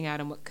risk missing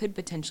out on what could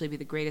potentially be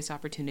the greatest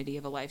opportunity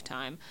of a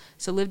lifetime.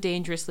 So live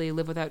dangerously,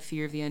 live without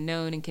fear of the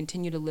unknown, and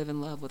continue to live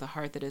in love with a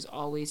heart that is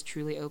always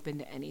truly open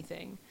to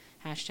anything.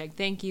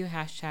 #thank you,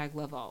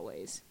 #love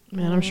always.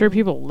 Man, I'm sure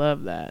people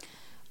love that.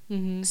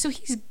 Mm-hmm. So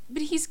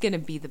he's gonna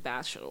be the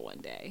Bachelor one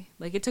day.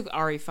 Like, it took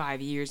Ari 5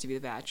 years to be the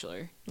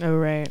Bachelor. Oh,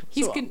 right.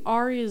 He's So gonna,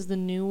 Ari is the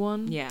new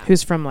one? yeah.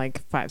 Who's from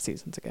like 5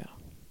 seasons ago.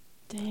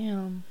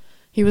 Damn.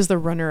 He was the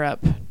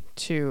runner-up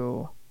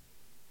to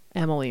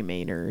Emily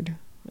Maynard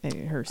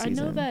in her season.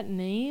 I know that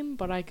name,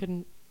 but I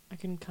couldn't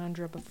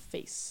conjure up a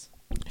face.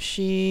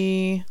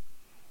 She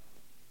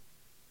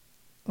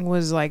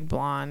was like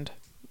blonde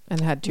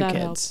and had 2 That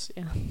kids. helps,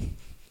 yeah.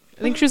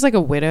 I think she was like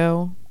a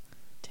widow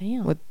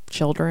Damn. with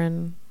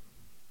children.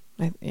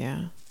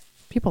 Yeah.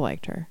 People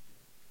liked her.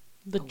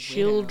 The A widow.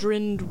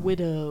 Childrened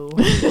Widow.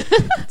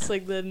 It's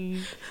like the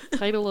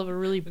title of a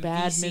really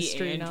bad V.C.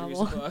 mystery Andrews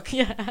novel. book.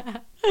 Yeah.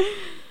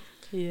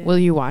 Yeah. Will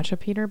you watch a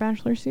Peter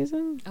Bachelor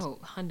season? Oh,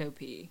 Hundo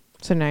P.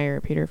 So now you're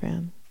a Peter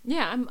fan.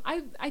 Yeah,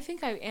 I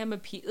think I am a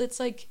P. It's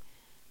like,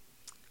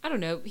 I don't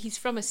know. He's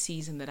from a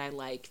season that I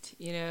liked.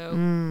 You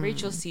know,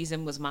 Rachel's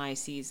season was my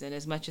season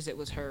as much as it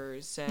was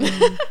hers. So,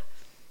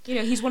 you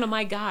know, he's one of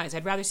my guys.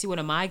 I'd rather see one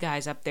of my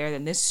guys up there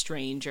than this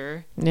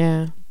stranger,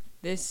 Yeah.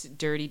 this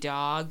dirty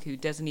dog who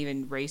doesn't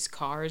even race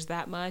cars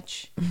that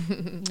much.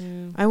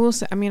 Yeah. I will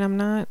say, I mean, I'm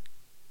not,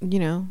 you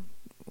know,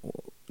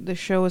 the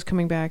show is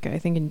coming back, I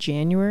think, in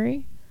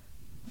January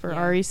for Yeah.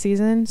 Ari's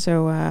season.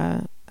 So,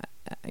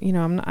 you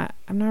know, I'm not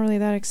really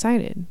that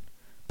excited.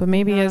 But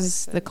maybe Not as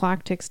excited. the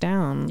clock ticks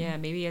down. Yeah,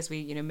 maybe as we,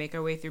 you know, make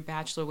our way through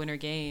Bachelor Winter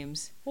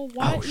Games. Well,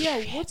 why? Oh, yeah,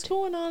 shit. what's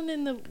going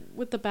on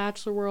with the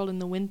Bachelor world in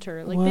the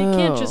winter? Like, they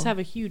can't just Whoa. have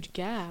a huge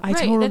gap. I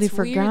totally that's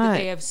weird that forgot.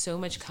 they have so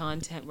much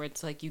content where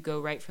it's like you go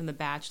right from The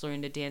Bachelor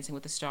into Dancing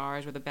with the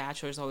Stars, where The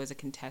Bachelor is always a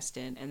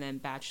contestant, and then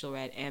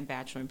Bachelorette and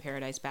Bachelor in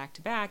Paradise back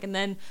to back, and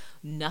then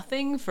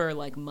nothing for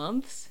like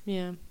months.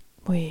 Yeah.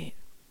 Wait.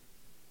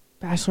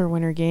 Bachelor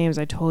Winter Games,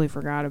 I totally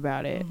forgot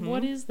about it. Mhm.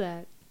 What is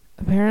that?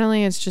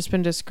 Apparently, it's just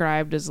been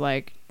described as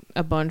like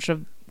a bunch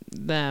of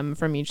them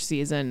from each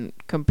season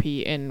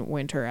compete in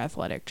winter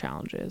athletic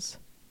challenges.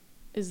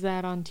 Is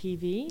that on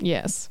TV?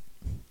 Yes.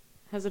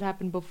 Has it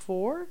happened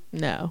before?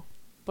 No.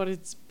 But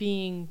it's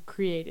being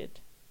created.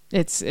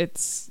 It's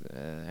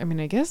I mean,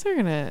 I guess they're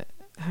gonna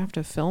have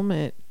to film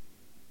it.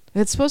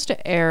 It's supposed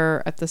to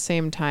air at the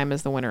same time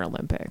as the Winter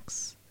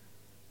Olympics,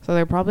 so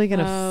they're probably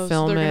gonna So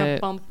film they're gonna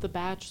it. bump The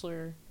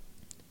Bachelor.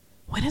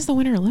 When is the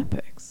Winter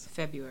Olympics?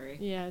 February.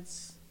 Yeah,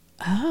 it's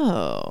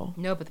Oh,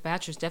 No, but The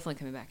Bachelor's definitely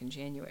coming back in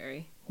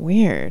January.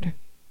 weird.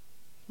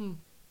 Hmm.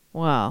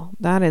 Well,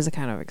 that is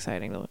kind of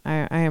exciting.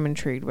 I am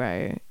intrigued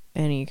by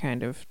any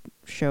kind of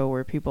show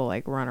where people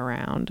like run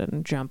around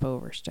and jump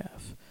over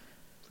stuff.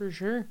 for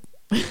sure.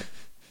 But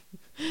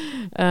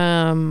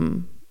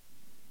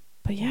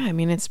yeah, I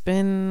mean, it's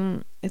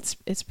been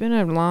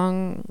a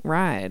long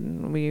ride.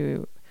 We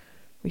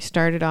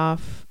started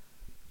off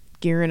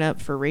gearing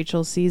up for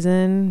Rachel's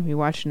season. We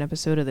watched an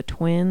episode of The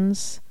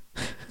Twins,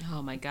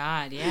 Oh my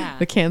God, yeah.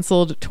 the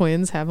canceled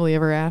Twins Happily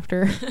Ever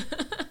After.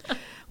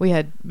 We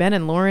had Ben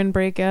and Lauren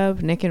break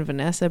up, Nick and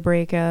Vanessa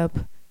break up,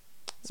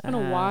 It's been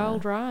a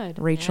wild ride.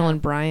 Rachel Yeah.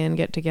 and Brian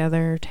get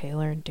together,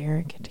 Taylor and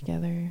Derek get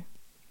together,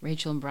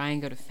 Rachel and Brian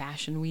go to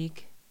Fashion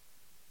Week.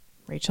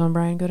 Rachel and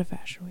Brian go to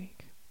Fashion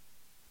Week.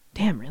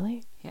 Damn,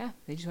 really? Yeah,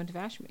 they just went to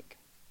Fashion Week.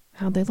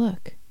 How'd they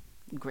look?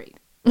 Great.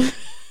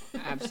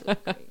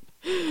 Absolutely great.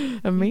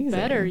 Amazing.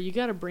 Better. You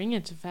got to bring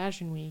it to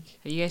Fashion Week.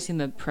 Have you guys seen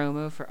the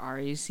promo for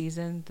Ari's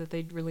season that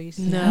they released?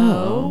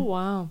 No.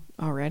 Wow.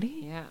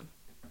 Already? Yeah.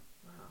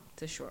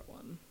 It's a short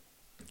one.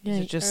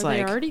 Is it just Are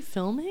they like- already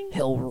filming?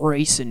 He'll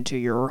race into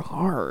your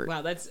heart.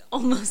 Wow, that's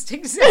almost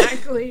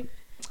exactly.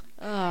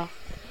 Ugh.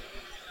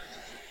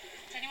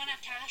 Does anyone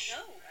have cash?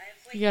 No, I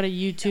have like You got to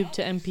YouTube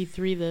to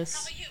MP3 this.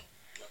 How about you?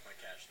 Left my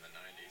cash in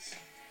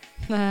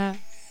the 90s.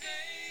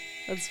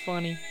 That's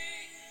funny.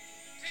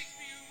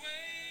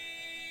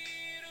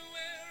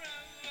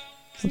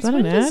 Was Since that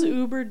when an does ad?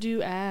 Uber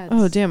do ads?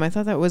 Oh, damn. I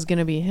thought that was going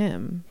to be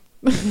him.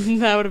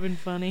 That would have been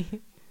funny.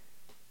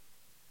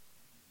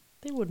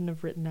 They wouldn't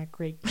have written that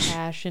great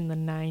cash in the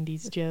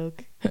 90s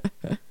joke.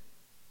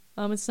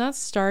 It's not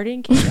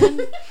starting,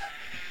 Caitlin.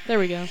 There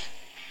we go.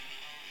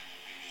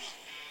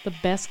 The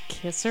best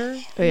kisser?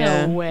 Oh,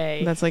 yeah. No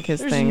way. That's like his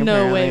There's thing,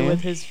 no way apparently.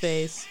 with his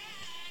face.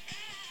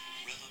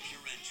 Rev up your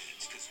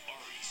engines, cause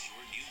Ari's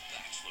your new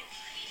bachelor.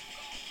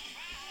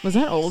 Was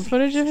that old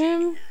footage of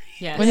him?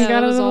 Yes. When he Yeah,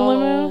 got that out was of the all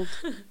limo? old.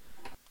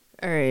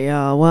 All right,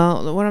 y'all.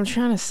 Well, what I'm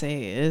trying to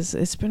say is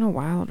it's been a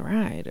wild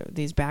ride of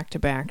these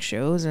back-to-back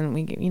shows, and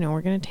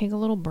we're going to take a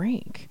little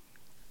break.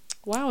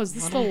 Wow, is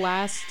this the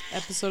last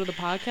episode of the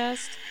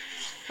podcast?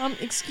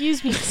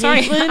 Excuse me,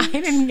 Sorry, Caitlin. I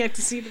didn't get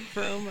to see the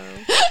promo.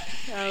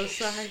 Oh,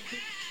 sorry.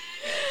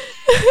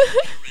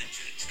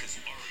 Vengeance, because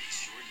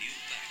Ari's your new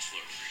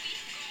bachelor.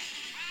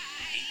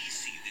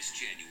 ABC this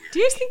January. Do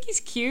you guys think he's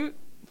cute?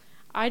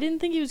 I didn't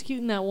think he was cute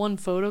in that one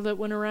photo that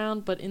went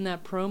around, but in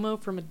that promo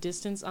from a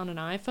distance on an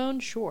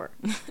iPhone, sure.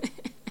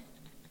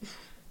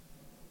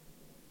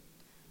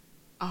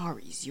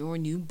 Ari's your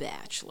new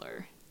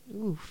bachelor.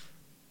 Oof.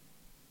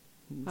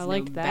 He's I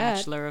like no that.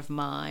 Bachelor of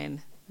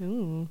mine.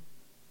 Ooh.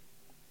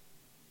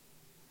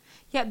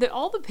 Yeah,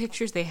 all the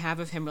pictures they have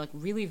of him like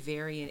really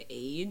vary in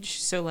age.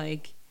 So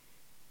like,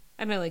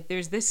 I don't know, like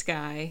there's this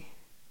guy,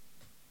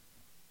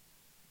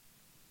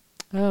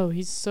 Oh,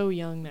 he's so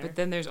young there. but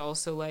then there's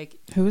also like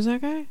Who was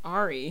that guy?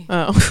 Ari.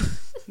 Oh.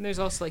 And there's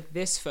also like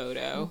this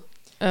photo.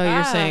 Oh,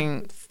 you're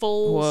saying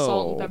full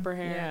salt and Whoa. pepper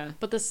hair. Yeah.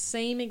 But the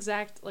same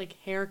exact like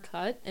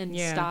haircut and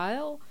Yeah.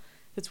 style.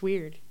 It's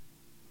weird.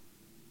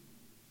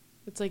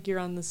 It's like you're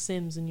on The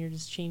Sims and you're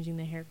just changing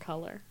the hair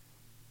color.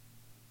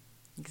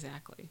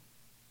 Exactly.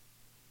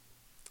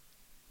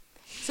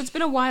 So it's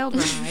been a wild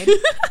ride.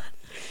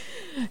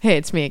 hey,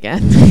 it's me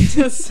again.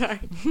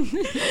 Sorry.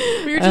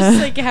 We were just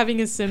like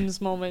having a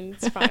Sims moment.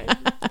 It's fine.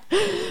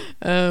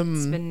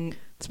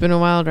 It's been a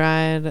wild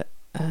ride.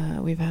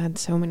 We've had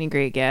so many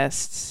great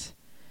guests.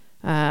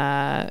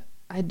 I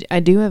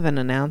do have an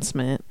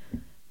announcement.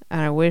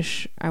 And I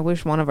wish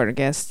one of our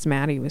guests,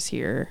 Maddie, was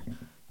here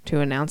to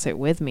announce it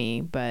with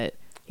me, but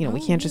we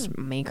can't just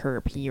make her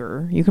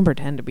appear. You can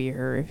pretend to be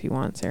her if you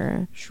want,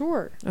 Sarah.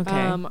 Sure. Okay.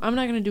 I'm not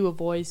going to do a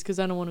voice because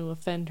I don't want to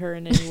offend her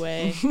in any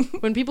way.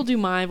 When people do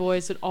my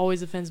voice, it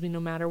always offends me no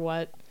matter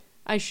what.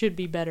 I should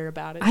be better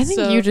about it. I think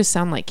So, you just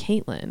sound like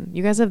Caitlin.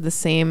 You guys have the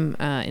same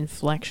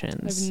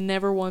inflections. I've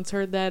never once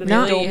heard that. And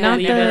Not, I don't not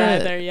believe the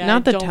it either. Yeah, not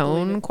I the don't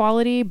believe tone it.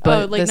 quality,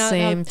 but like the not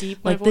same, how deep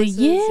my like the voice is,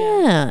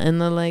 yeah.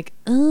 and the like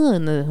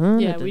and the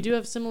Yeah, the- we do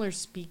have similar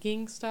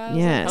speaking styles.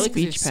 Yeah, probably 'cause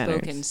we've speech patterns.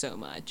 spoken so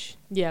much.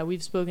 Yeah,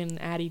 we've spoken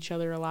at each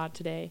other a lot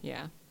today.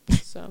 Yeah.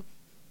 So,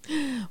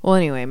 Well,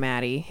 anyway,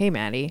 Maddie. Hey,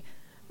 Maddie.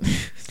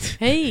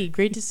 hey,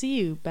 great to see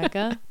you,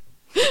 Becca.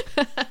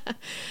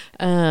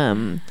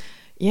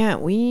 Yeah,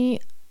 we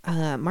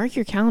mark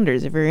your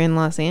calendars if you're in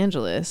Los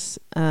Angeles,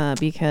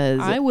 because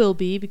I will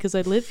be because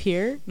I live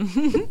here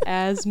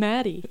as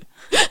Maddie.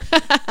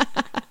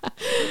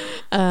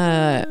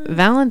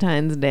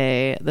 Valentine's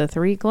Day, the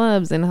 3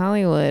 clubs in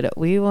Hollywood,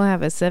 we will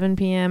have a 7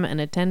 p.m. and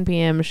a 10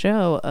 p.m.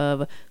 show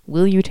of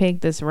Will You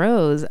Take This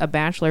Rose, a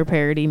Bachelor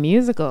parody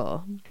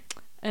musical.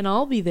 And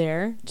I'll be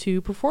there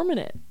to perform in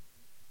it.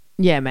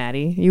 Yeah,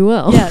 Maddie, you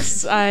will.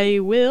 Yes, I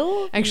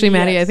will. Actually,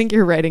 Maddie, I Yes. think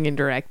you're writing and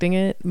directing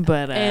it,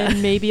 but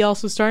And maybe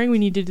also starring. We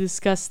need to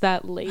discuss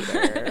that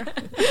later.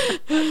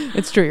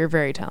 it's true. You're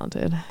very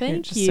talented. You're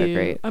Thank just you. so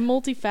great. I'm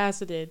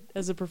multifaceted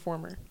as a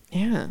performer.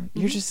 Yeah,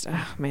 you're just,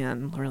 oh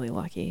man, really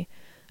lucky.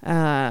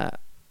 All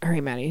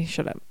right, Maddie,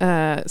 shut up.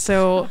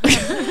 So,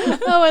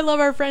 Oh, I love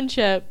our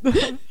friendship.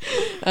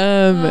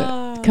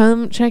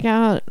 come check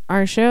out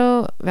our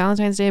show,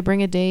 Valentine's Day.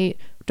 Bring a date.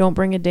 Don't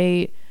bring a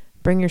date.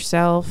 Bring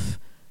yourself.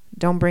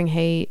 Don't bring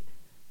hate.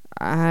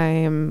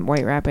 I'm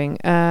white rapping.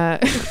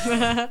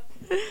 Let's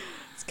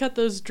cut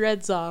those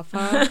dreads off,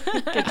 huh?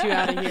 Get you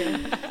out of here.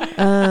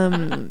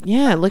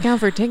 Yeah, look out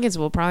for tickets.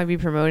 We'll probably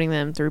be promoting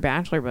them through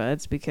Bachelor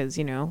Buds because,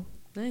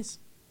 Nice.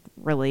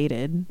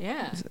 related.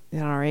 Yeah. Is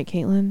that all right,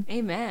 Caitlin?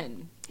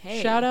 Amen.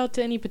 Hey. Shout out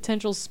to any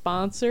potential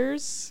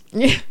sponsors.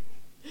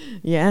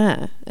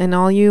 Yeah, and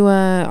all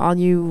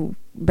you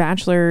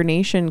Bachelor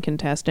Nation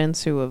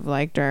contestants who have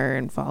liked our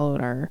and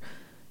followed our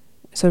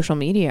social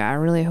media, I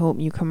really hope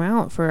you come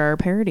out for our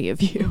parody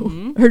of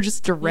you, or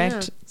just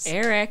direct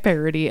Eric.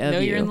 parody of Know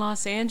you. you're in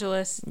Los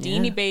Angeles. Yeah.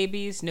 Deanie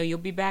babies. Know you'll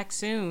be back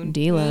soon.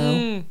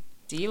 D-Lo.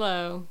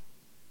 D-Lo.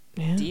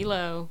 Yeah.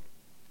 D-Lo.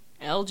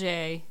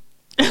 LJ.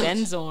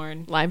 Ben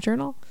Zorn. Live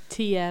Journal.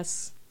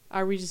 TS.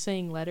 Are we just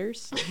saying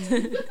letters?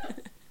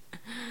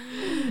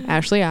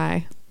 Ashley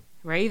I.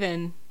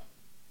 Raven.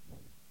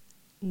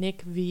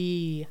 Nick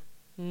V.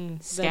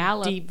 That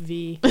Scallop. Deep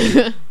V.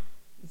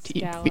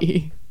 Scallop.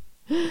 TV.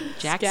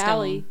 Jack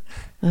Scally.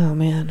 Stone. Oh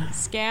man.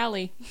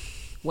 Scally.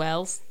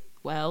 Wells.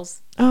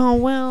 Oh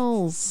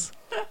Wells.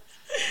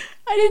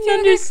 I didn't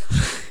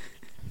understand.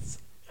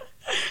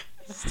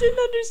 Didn't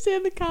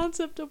understand the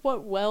concept of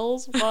what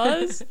Wells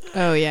was.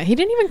 Oh yeah, he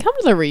didn't even come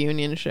to the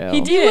reunion show. He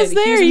He did. was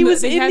there. in He the-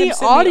 was they in had the him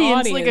sit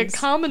audience like a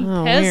common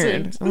Oh,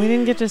 peasant. weird. We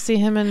didn't get to see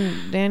him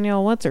and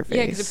Danielle what's her face.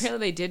 Yeah, because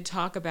apparently they did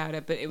talk about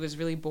it, but it was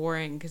really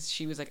boring because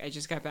she was like, I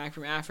just got back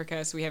from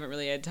Africa, so we haven't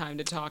really had time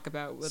to talk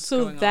about what's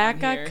So going on that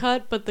got here.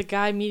 cut, but the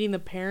guy meeting the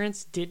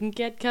parents didn't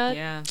get cut.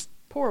 Yeah.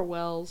 Poor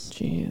Wells.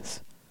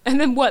 Jeez. And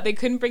then what? They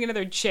couldn't bring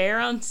another chair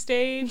on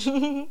stage?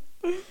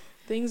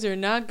 Things are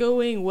not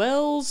going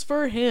wells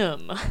for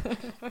him. Guys,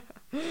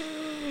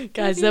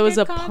 If that you was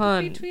get a caught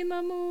pun. Between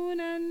the moon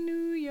and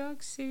New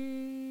York City.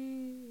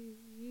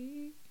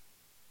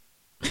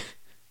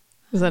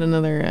 Is that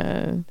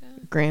another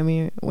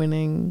Grammy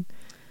winning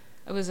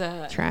It was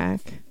a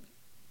track?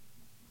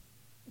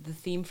 the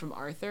theme from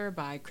Arthur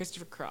by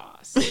Christopher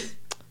Cross.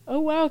 Oh,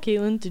 wow,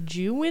 Caitlin, did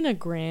you win a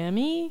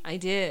Grammy? I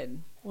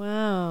did.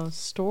 Wow,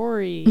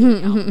 story.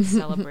 Album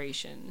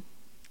celebration.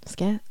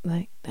 Scat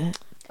like that.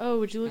 Oh,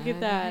 would you look at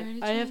that?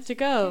 I have to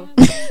go.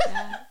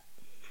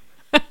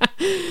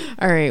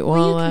 All right.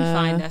 Well, Well, you can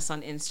find us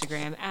on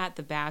Instagram at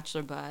The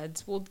Bachelor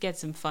Buds. We'll get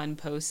some fun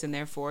posts in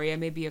there for you.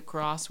 Maybe a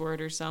crossword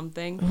or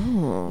something.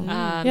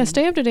 yeah,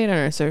 stay up to date on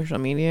our social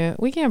media.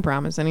 We can't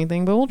promise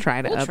anything, but we'll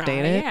try to We'll update try.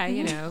 it. Yeah,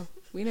 you know.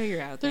 We know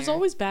you're out there. There's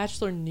always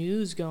Bachelor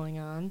news going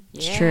on.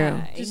 It's true.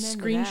 Just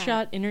amen to screenshot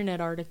that. internet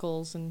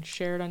articles and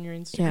share it on your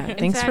Instagram. Yeah, In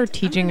thanks fact, for I'm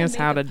teaching gonna us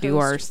how to make a do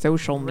our post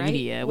social right-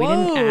 media. We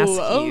didn't ask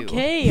you.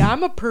 Okay,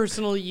 I'm a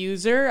personal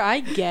user. I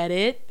get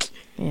it.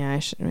 Yeah, I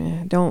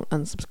should. Don't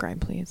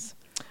unsubscribe, please.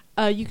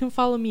 You can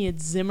follow me at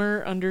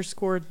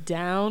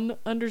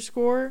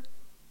Zimmer_down_.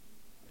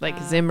 Like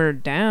Zimmer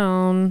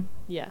down,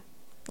 Yeah.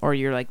 or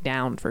you're like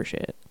down for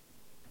shit.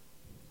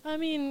 I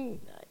mean,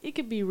 it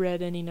could be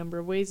read any number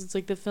of ways. It's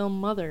like the film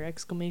Mother! !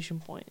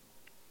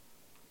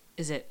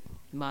 Is it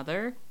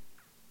Mother?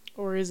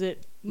 Or is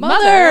it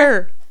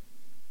Mother!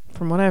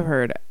 From what I've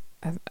heard,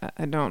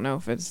 I don't know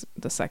if it's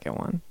the second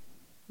one.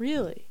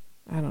 Really?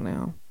 I don't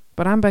know.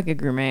 But I'm Becca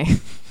Gourmet.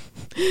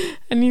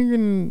 And you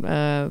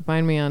can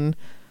find me on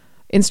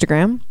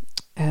Instagram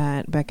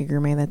at Becca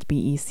Gourmet. That's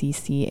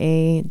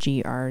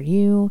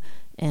BECCAGRUMET.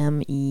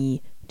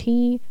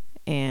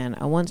 And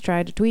I once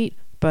tried to tweet,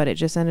 but it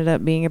just ended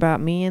up being about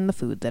me and the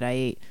food that I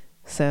ate.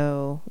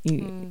 So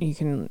you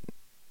can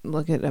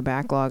look at a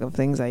backlog of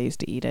things I used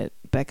to eat at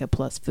Becca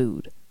Plus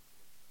Food.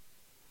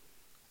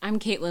 I'm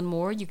Caitlin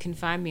Moore. You can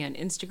find me on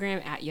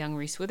Instagram at Young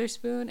Reese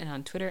Witherspoon and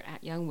on Twitter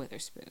at Young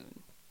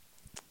Witherspoon.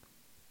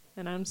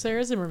 And I'm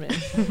Sarah Zimmerman.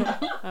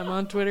 I'm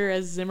on Twitter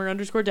as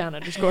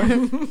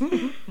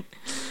Zimmer_down_.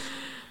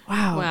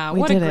 Wow, we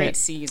what a did great it.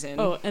 season.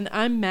 Oh, and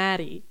I'm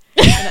Maddie.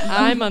 And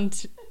I'm on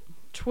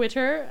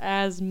Twitter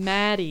as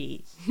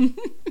Maddie. With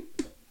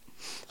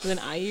an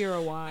I or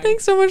a Y.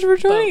 Thanks so much for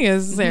joining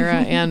us,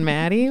 Sarah and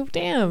Maddie.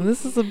 Damn,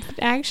 this is an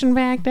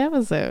action-packed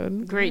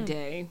episode. Great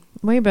day.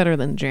 Way better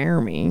than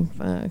Jeremy.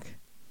 Fuck.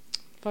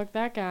 Fuck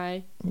that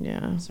guy.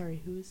 Yeah.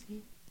 Sorry, who is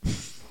he?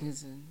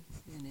 Who's an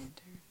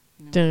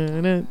intern?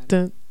 Dun, dun,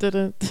 dun,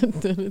 dun, dun,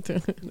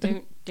 dun, dun,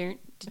 dun.